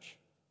Baptist Church,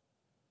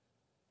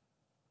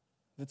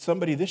 that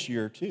somebody this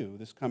year too,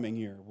 this coming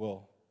year,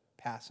 will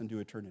pass into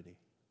eternity.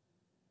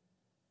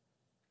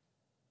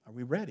 Are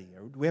we ready?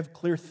 Do we have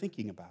clear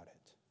thinking about it?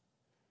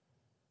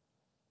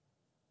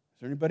 Is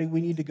there anybody we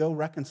need to go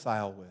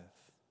reconcile with?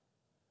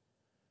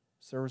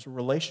 Is there a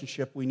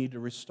relationship we need to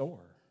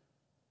restore?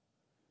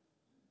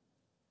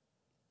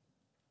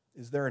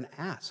 Is there an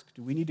ask?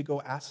 Do we need to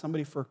go ask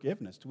somebody for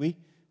forgiveness? Do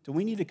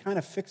we need to kind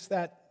of fix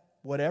that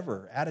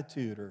whatever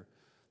attitude or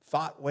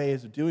thought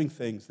ways of doing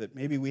things that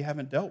maybe we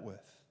haven't dealt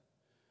with?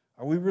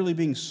 Are we really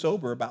being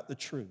sober about the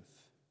truth?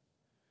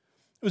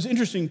 It was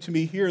interesting to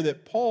me here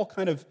that Paul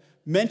kind of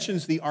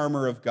mentions the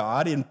armor of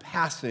God in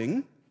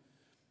passing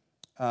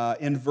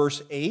in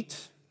verse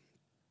 8.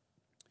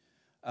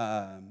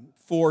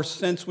 For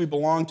since we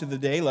belong to the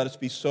day, let us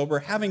be sober,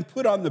 having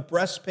put on the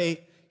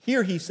breastplate,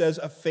 here he says,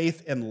 of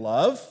faith and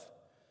love,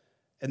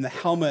 and the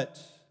helmet,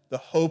 the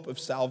hope of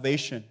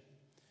salvation.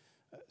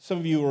 Some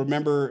of you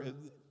remember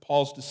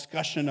Paul's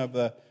discussion of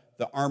the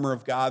armor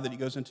of God that he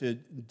goes into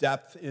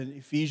depth in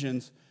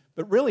Ephesians,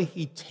 but really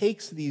he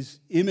takes these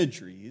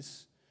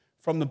imageries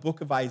from the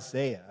book of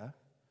Isaiah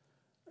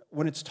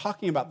when it's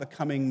talking about the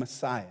coming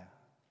Messiah.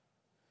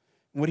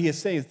 And what he is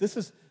saying is this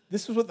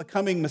is what the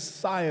coming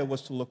Messiah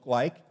was to look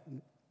like.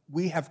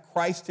 We have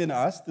Christ in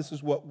us. This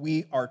is what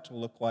we are to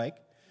look like.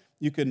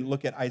 You can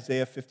look at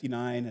Isaiah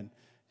 59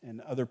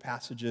 and other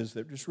passages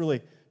that just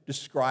really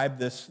describe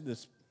this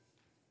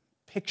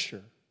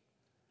picture.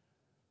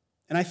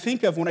 And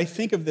when I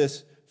think of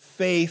this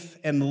faith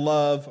and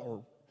love,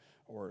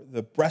 or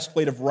the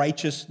breastplate of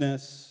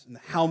righteousness and the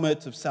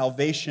helmet of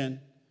salvation,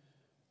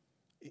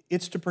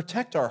 it's to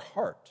protect our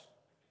heart,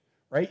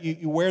 right?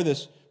 You wear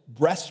this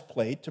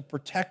breastplate to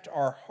protect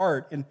our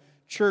heart. And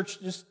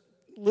church, just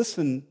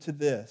listen to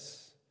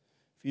this.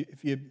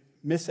 If you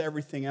miss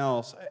everything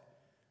else,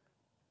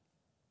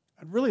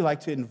 I'd really like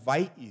to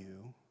invite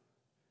you,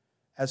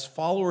 as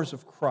followers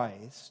of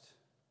Christ,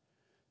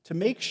 to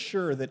make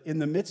sure that in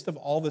the midst of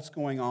all that's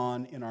going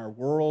on in our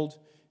world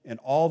and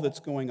all that's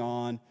going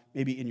on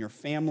maybe in your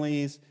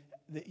families,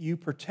 that you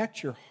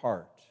protect your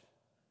heart,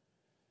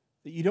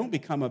 that you don't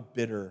become a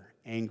bitter,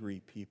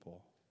 angry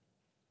people,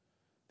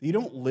 that you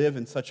don't live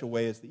in such a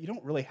way as that you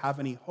don't really have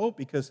any hope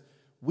because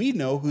we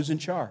know who's in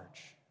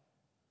charge.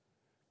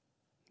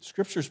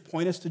 Scriptures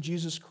point us to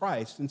Jesus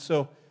Christ. And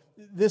so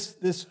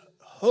this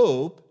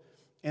hope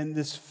and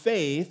this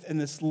faith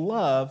and this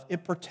love,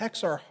 it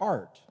protects our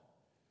heart.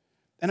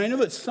 And I know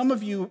that some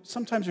of you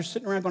sometimes are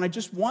sitting around going, I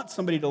just want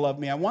somebody to love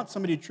me. I want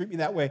somebody to treat me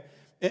that way.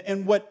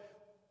 And what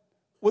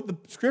the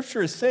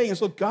Scripture is saying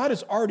is, look, God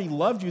has already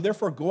loved you,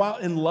 therefore go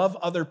out and love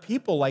other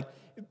people. Like,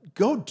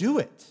 go do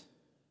it.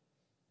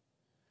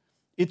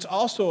 It's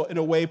also, in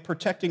a way,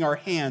 protecting our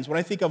hands. When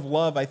I think of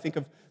love, I think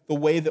of the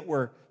way that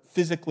we're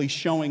physically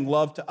showing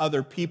love to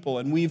other people.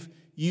 And we've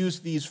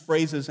used these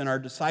phrases in our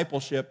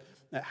discipleship.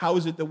 How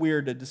is it that we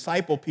are to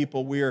disciple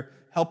people? We are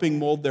helping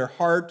mold their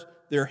heart,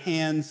 their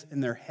hands,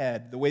 and their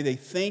head. The way they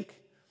think,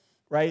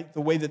 right?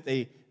 The way that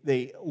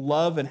they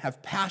love and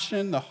have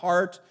passion, the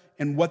heart,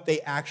 and what they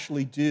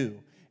actually do.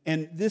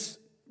 And this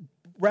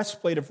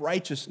breastplate of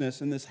righteousness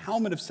and this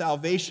helmet of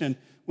salvation,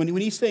 when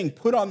he's saying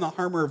put on the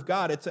armor of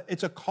God,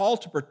 it's a call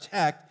to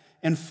protect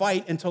and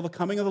fight until the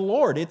coming of the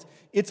Lord.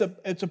 It's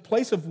a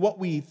place of what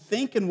we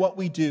think and what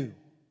we do.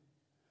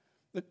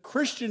 The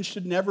Christians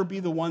should never be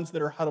the ones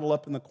that are huddled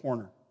up in the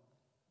corner.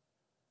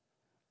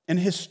 And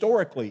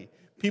historically,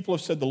 people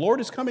have said, the Lord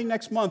is coming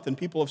next month, and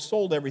people have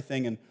sold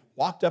everything and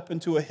walked up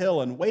into a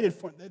hill and waited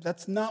for it.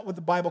 That's not what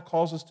the Bible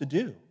calls us to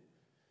do.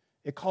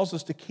 It calls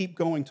us to keep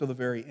going till the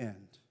very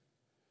end.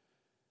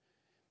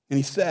 And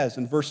he says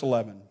in verse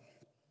 11,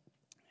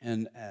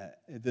 And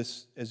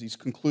as he's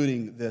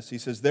concluding this, he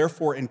says,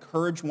 therefore,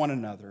 encourage one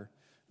another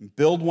and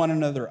build one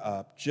another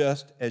up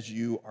just as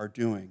you are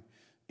doing.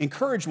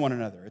 Encourage one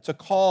another. It's a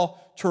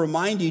call to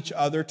remind each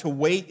other to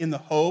wait in the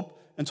hope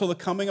until the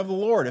coming of the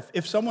Lord.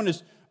 If someone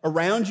is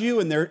around you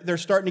and they're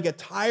starting to get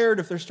tired,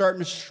 if they're starting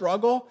to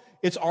struggle,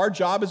 it's our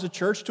job as a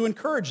church to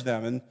encourage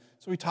them. And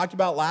so we talked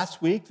about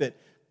last week that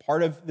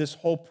part of this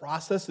whole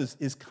process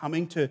is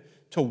coming to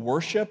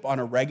worship on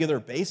a regular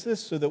basis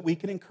so that we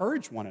can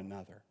encourage one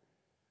another.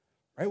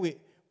 Right?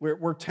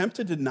 We're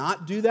tempted to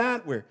not do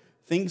that, where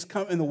things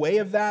come in the way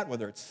of that,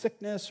 whether it's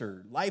sickness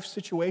or life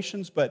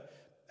situations, but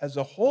as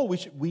a whole,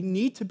 we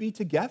need to be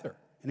together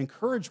and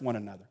encourage one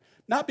another.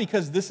 Not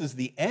because this is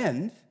the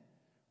end,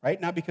 right?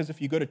 Not because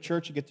if you go to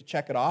church, you get to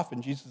check it off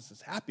and Jesus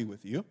is happy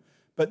with you,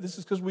 but this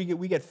is because we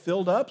get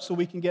filled up so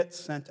we can get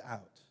sent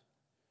out.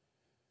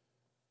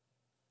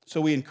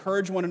 So we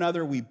encourage one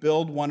another, we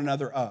build one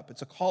another up.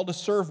 It's a call to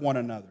serve one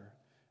another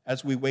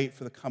as we wait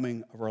for the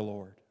coming of our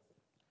Lord.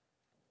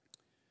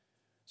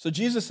 So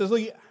Jesus says,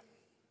 look,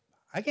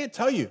 I can't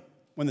tell you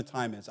when the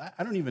time is. I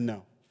don't even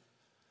know.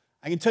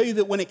 I can tell you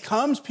that when it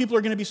comes, people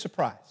are going to be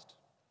surprised.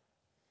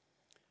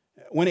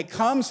 When it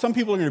comes, some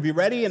people are going to be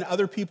ready and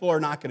other people are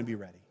not going to be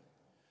ready.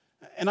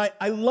 And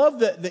I love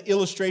the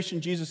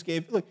illustration Jesus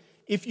gave. Look,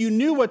 if you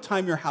knew what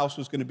time your house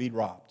was going to be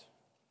robbed,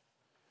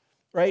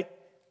 right?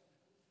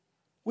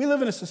 We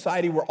live in a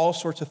society where all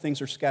sorts of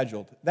things are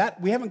scheduled.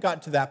 We haven't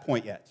gotten to that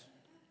point yet.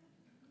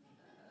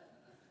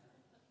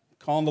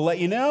 Calling to let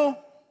you know,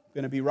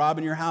 going to be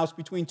robbing your house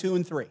between 2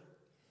 and 3.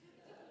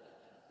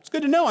 It's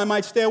good to know I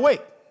might stay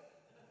awake.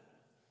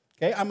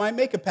 Okay, I might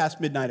make it past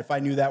midnight if I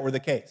knew that were the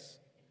case.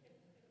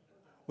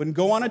 Wouldn't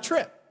go on a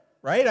trip,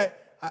 right?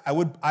 I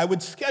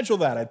would schedule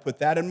that. I'd put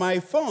that in my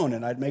phone,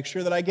 and I'd make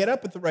sure that I get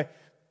up at the right.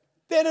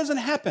 That doesn't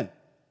happen.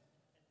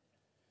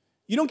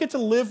 You don't get to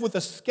live with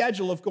a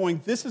schedule of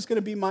going, this is going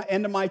to be my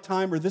end of my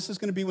time, or this is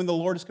going to be when the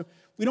Lord is coming.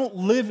 We don't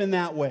live in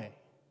that way.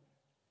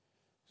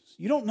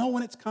 You don't know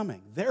when it's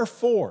coming.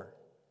 Therefore,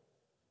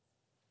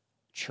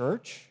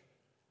 church,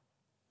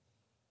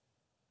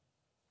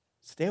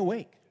 stay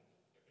awake.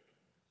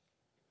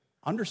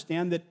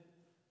 Understand that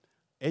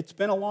it's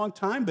been a long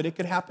time, but it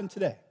could happen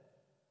today.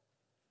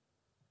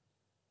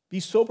 Be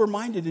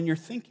sober-minded in your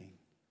thinking.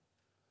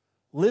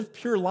 Live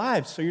pure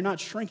lives so you're not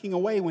shrinking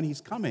away when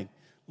he's coming.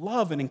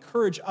 Love and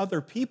encourage other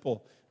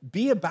people.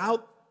 Be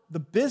about the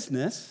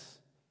business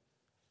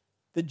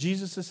that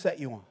Jesus has set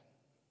you on.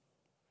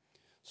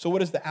 So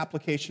what is the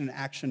application and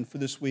action for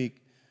this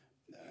week?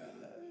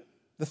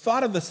 The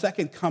thought of the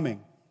second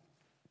coming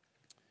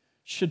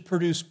should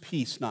produce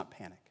peace, not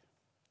panic.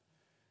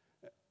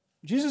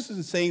 Jesus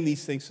isn't saying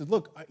these things. He says,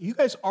 look, you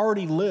guys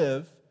already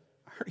live,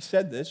 I already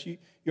said this, you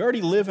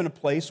already live in a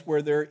place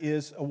where there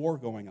is a war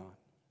going on.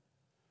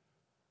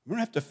 You don't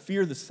have to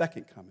fear the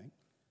second coming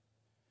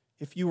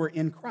if you are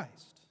in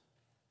Christ,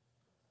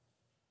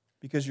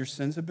 because your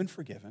sins have been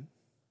forgiven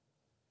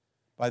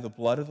by the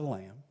blood of the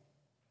Lamb,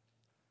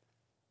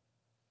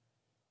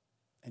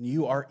 and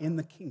you are in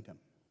the kingdom.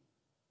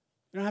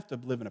 You don't have to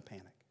live in a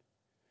panic.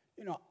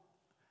 I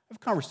have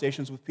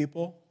conversations with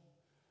people.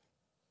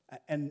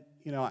 And,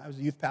 I was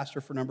a youth pastor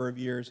for a number of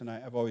years, and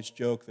I've always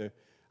joked that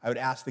I would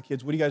ask the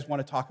kids, what do you guys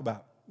want to talk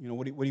about?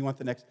 What do you want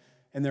the next?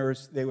 And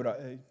they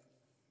would,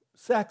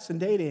 sex and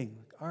dating.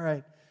 All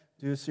right,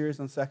 do a series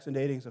on sex and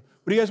dating. So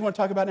what do you guys want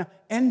to talk about now?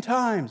 End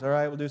times. All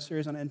right, we'll do a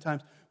series on end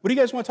times. What do you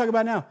guys want to talk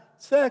about now?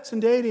 Sex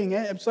and dating.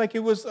 It's like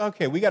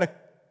okay, we got to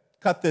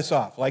cut this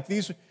off. Like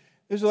these are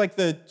like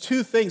the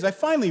two things. I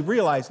finally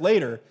realized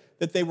later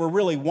that they were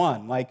really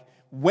one. Like,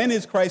 when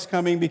is Christ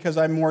coming? Because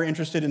I'm more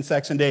interested in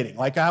sex and dating.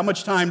 Like, how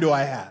much time do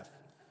I have?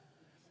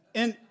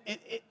 And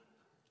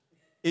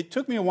it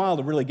took me a while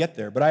to really get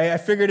there, but I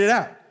figured it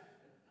out.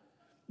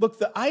 Look,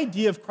 the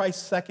idea of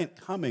Christ's second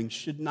coming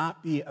should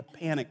not be a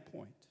panic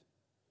point.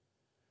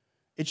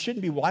 It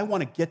shouldn't be, well, I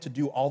want to get to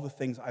do all the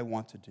things I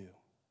want to do.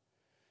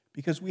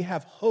 Because we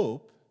have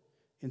hope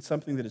in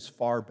something that is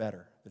far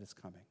better that is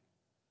coming.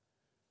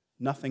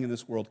 Nothing in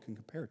this world can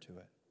compare to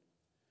it.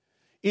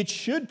 It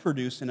should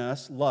produce in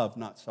us love,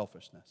 not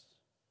selfishness.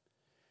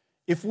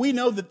 If we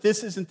know that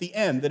this isn't the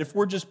end, that if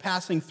we're just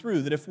passing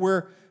through, that if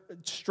we're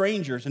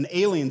strangers and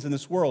aliens in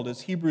this world,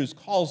 as Hebrews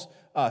calls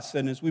us,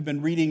 and as we've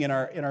been reading in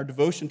our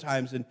devotion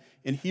times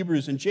in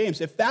Hebrews and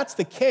James, if that's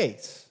the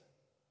case,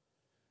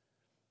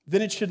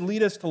 then it should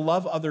lead us to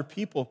love other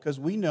people because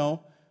we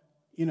know,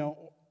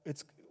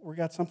 we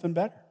got something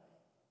better.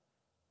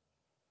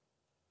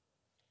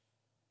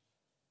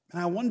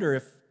 And I wonder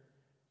if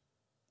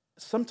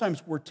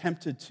sometimes we're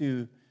tempted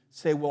to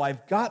say, well,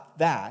 I've got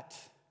that,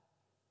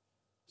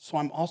 so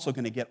I'm also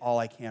going to get all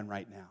I can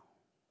right now.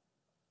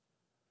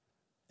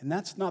 And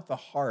that's not the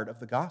heart of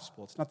the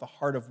gospel. It's not the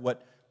heart of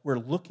what we're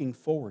looking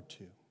forward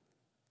to.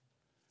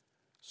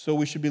 So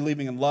we should be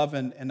living in love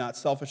and not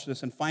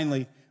selfishness. And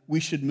finally, we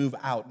should move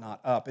out,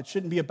 not up. It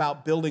shouldn't be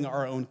about building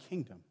our own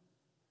kingdom.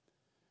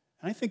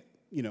 And I think,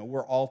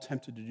 we're all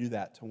tempted to do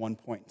that to one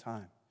point in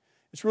time.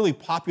 It's really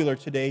popular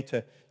today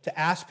to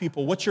ask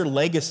people, what's your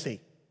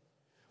legacy?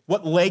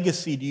 What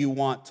legacy do you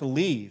want to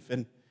leave?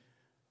 And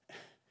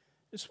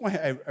this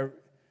way,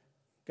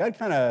 God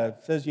kind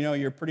of says,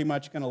 you're pretty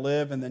much going to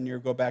live and then you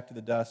go back to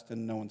the dust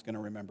and no one's going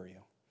to remember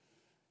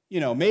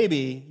you.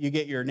 Maybe you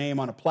get your name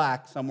on a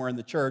plaque somewhere in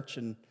the church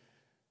and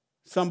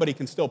somebody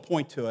can still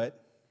point to it.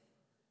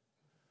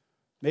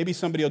 Maybe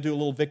somebody will do a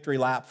little victory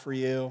lap for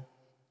you.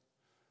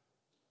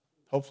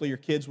 Hopefully your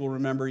kids will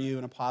remember you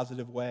in a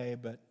positive way,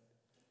 but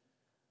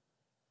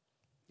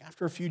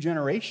after a few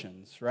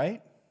generations,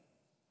 right?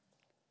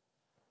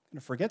 I'm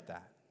going to forget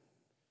that.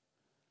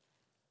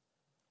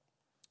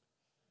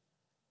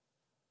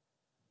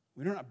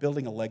 We're not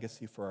building a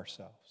legacy for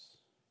ourselves.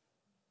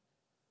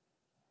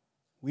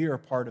 We are a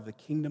part of the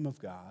kingdom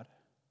of God,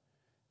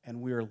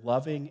 and we are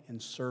loving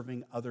and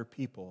serving other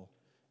people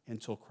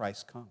until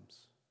Christ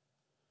comes.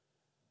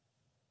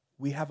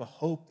 We have a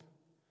hope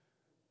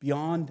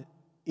beyond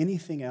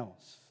anything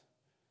else,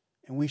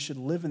 and we should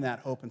live in that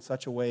hope in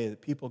such a way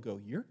that people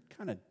go, you're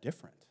kind of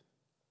different.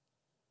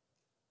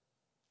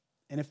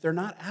 And if they're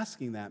not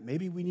asking that,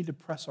 maybe we need to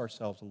press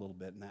ourselves a little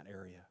bit in that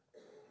area.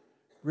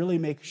 Really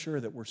make sure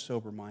that we're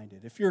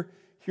sober-minded. If you're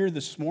here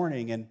this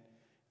morning and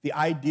the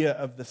idea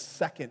of the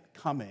second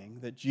coming,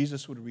 that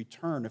Jesus would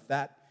return, if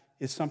that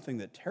is something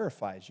that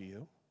terrifies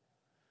you,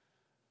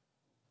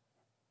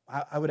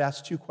 I would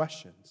ask two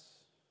questions.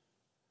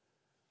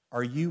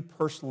 Are you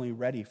personally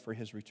ready for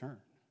his return?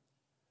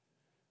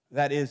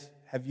 That is,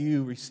 have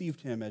you received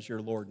him as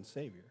your Lord and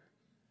Savior?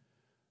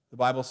 The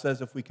Bible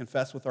says if we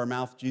confess with our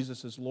mouth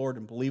Jesus is Lord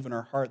and believe in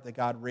our heart that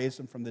God raised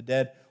him from the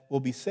dead,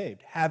 we'll be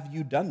saved. Have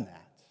you done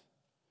that?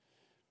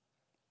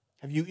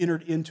 Have you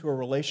entered into a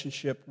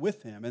relationship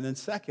with him? And then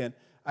second,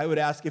 I would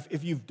ask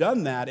if you've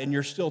done that and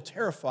you're still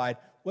terrified,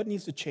 what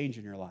needs to change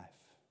in your life?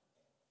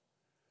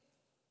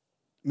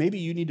 Maybe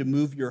you need to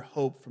move your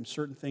hope from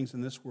certain things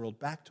in this world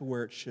back to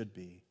where it should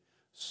be,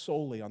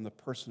 solely on the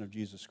person of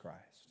Jesus Christ.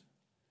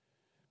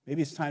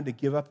 Maybe it's time to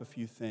give up a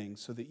few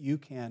things so that you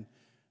can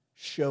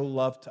show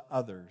love to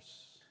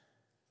others.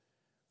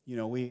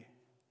 We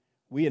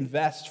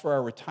invest for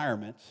our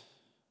retirement.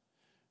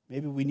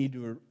 Maybe we need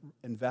to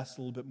invest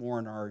a little bit more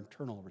in our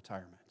eternal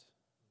retirement,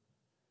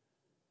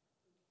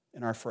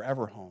 in our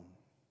forever home.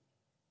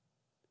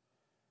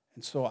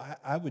 And so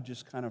I would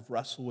just kind of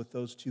wrestle with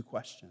those two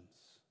questions.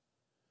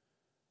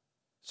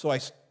 So I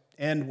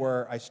end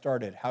where I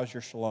started. How's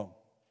your shalom?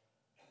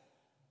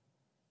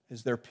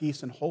 Is there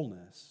peace and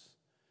wholeness?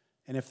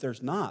 And if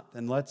there's not,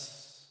 then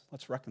let's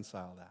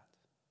reconcile that.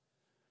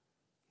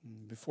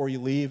 Before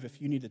you leave,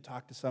 if you need to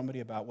talk to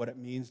somebody about what it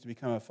means to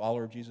become a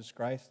follower of Jesus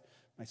Christ,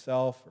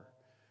 myself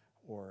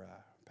or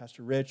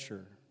Pastor Rich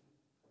or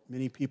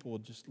many people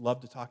would just love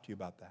to talk to you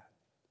about that.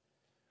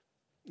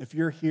 If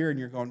you're here and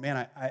you're going,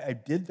 man, I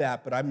did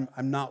that, but I'm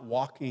not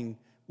walking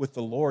with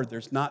the Lord.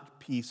 There's not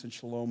peace and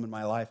shalom in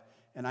my life,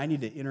 and I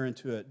need to enter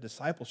into a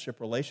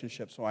discipleship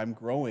relationship so I'm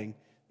growing,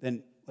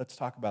 then let's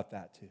talk about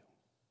that too.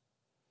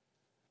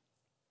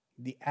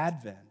 The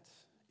Advent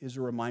is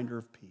a reminder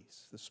of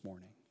peace this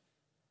morning.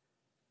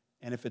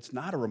 And if it's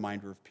not a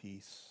reminder of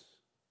peace,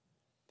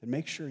 then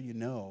make sure you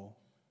know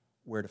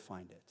where to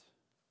find it.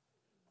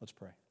 Let's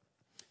pray.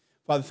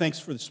 Father, thanks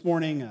for this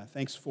morning.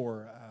 Thanks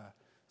for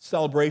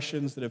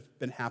celebrations that have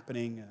been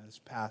happening this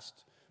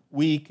past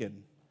week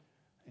and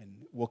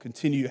will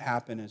continue to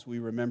happen as we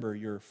remember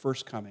your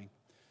first coming.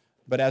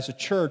 But as a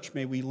church,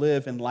 may we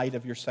live in light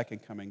of your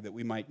second coming, that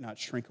we might not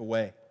shrink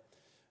away,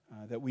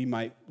 that we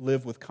might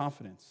live with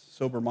confidence,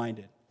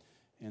 sober-minded.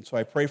 And so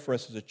I pray for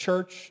us as a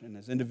church and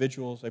as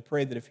individuals. I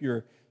pray that if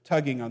you're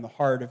tugging on the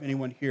heart of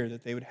anyone here,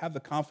 that they would have the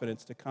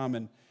confidence to come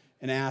and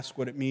ask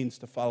what it means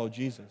to follow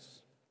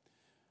Jesus,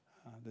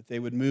 that they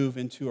would move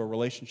into a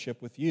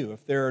relationship with you.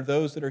 If there are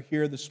those that are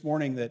here this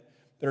morning that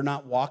are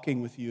not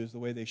walking with you as the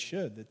way they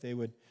should, that they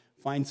would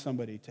find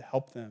somebody to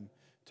help them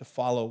to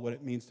follow what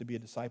it means to be a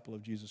disciple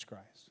of Jesus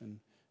Christ. And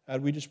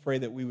God, we just pray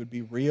that we would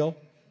be real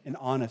and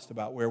honest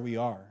about where we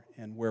are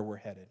and where we're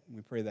headed. And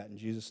we pray that in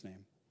Jesus'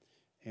 name.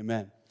 Amen.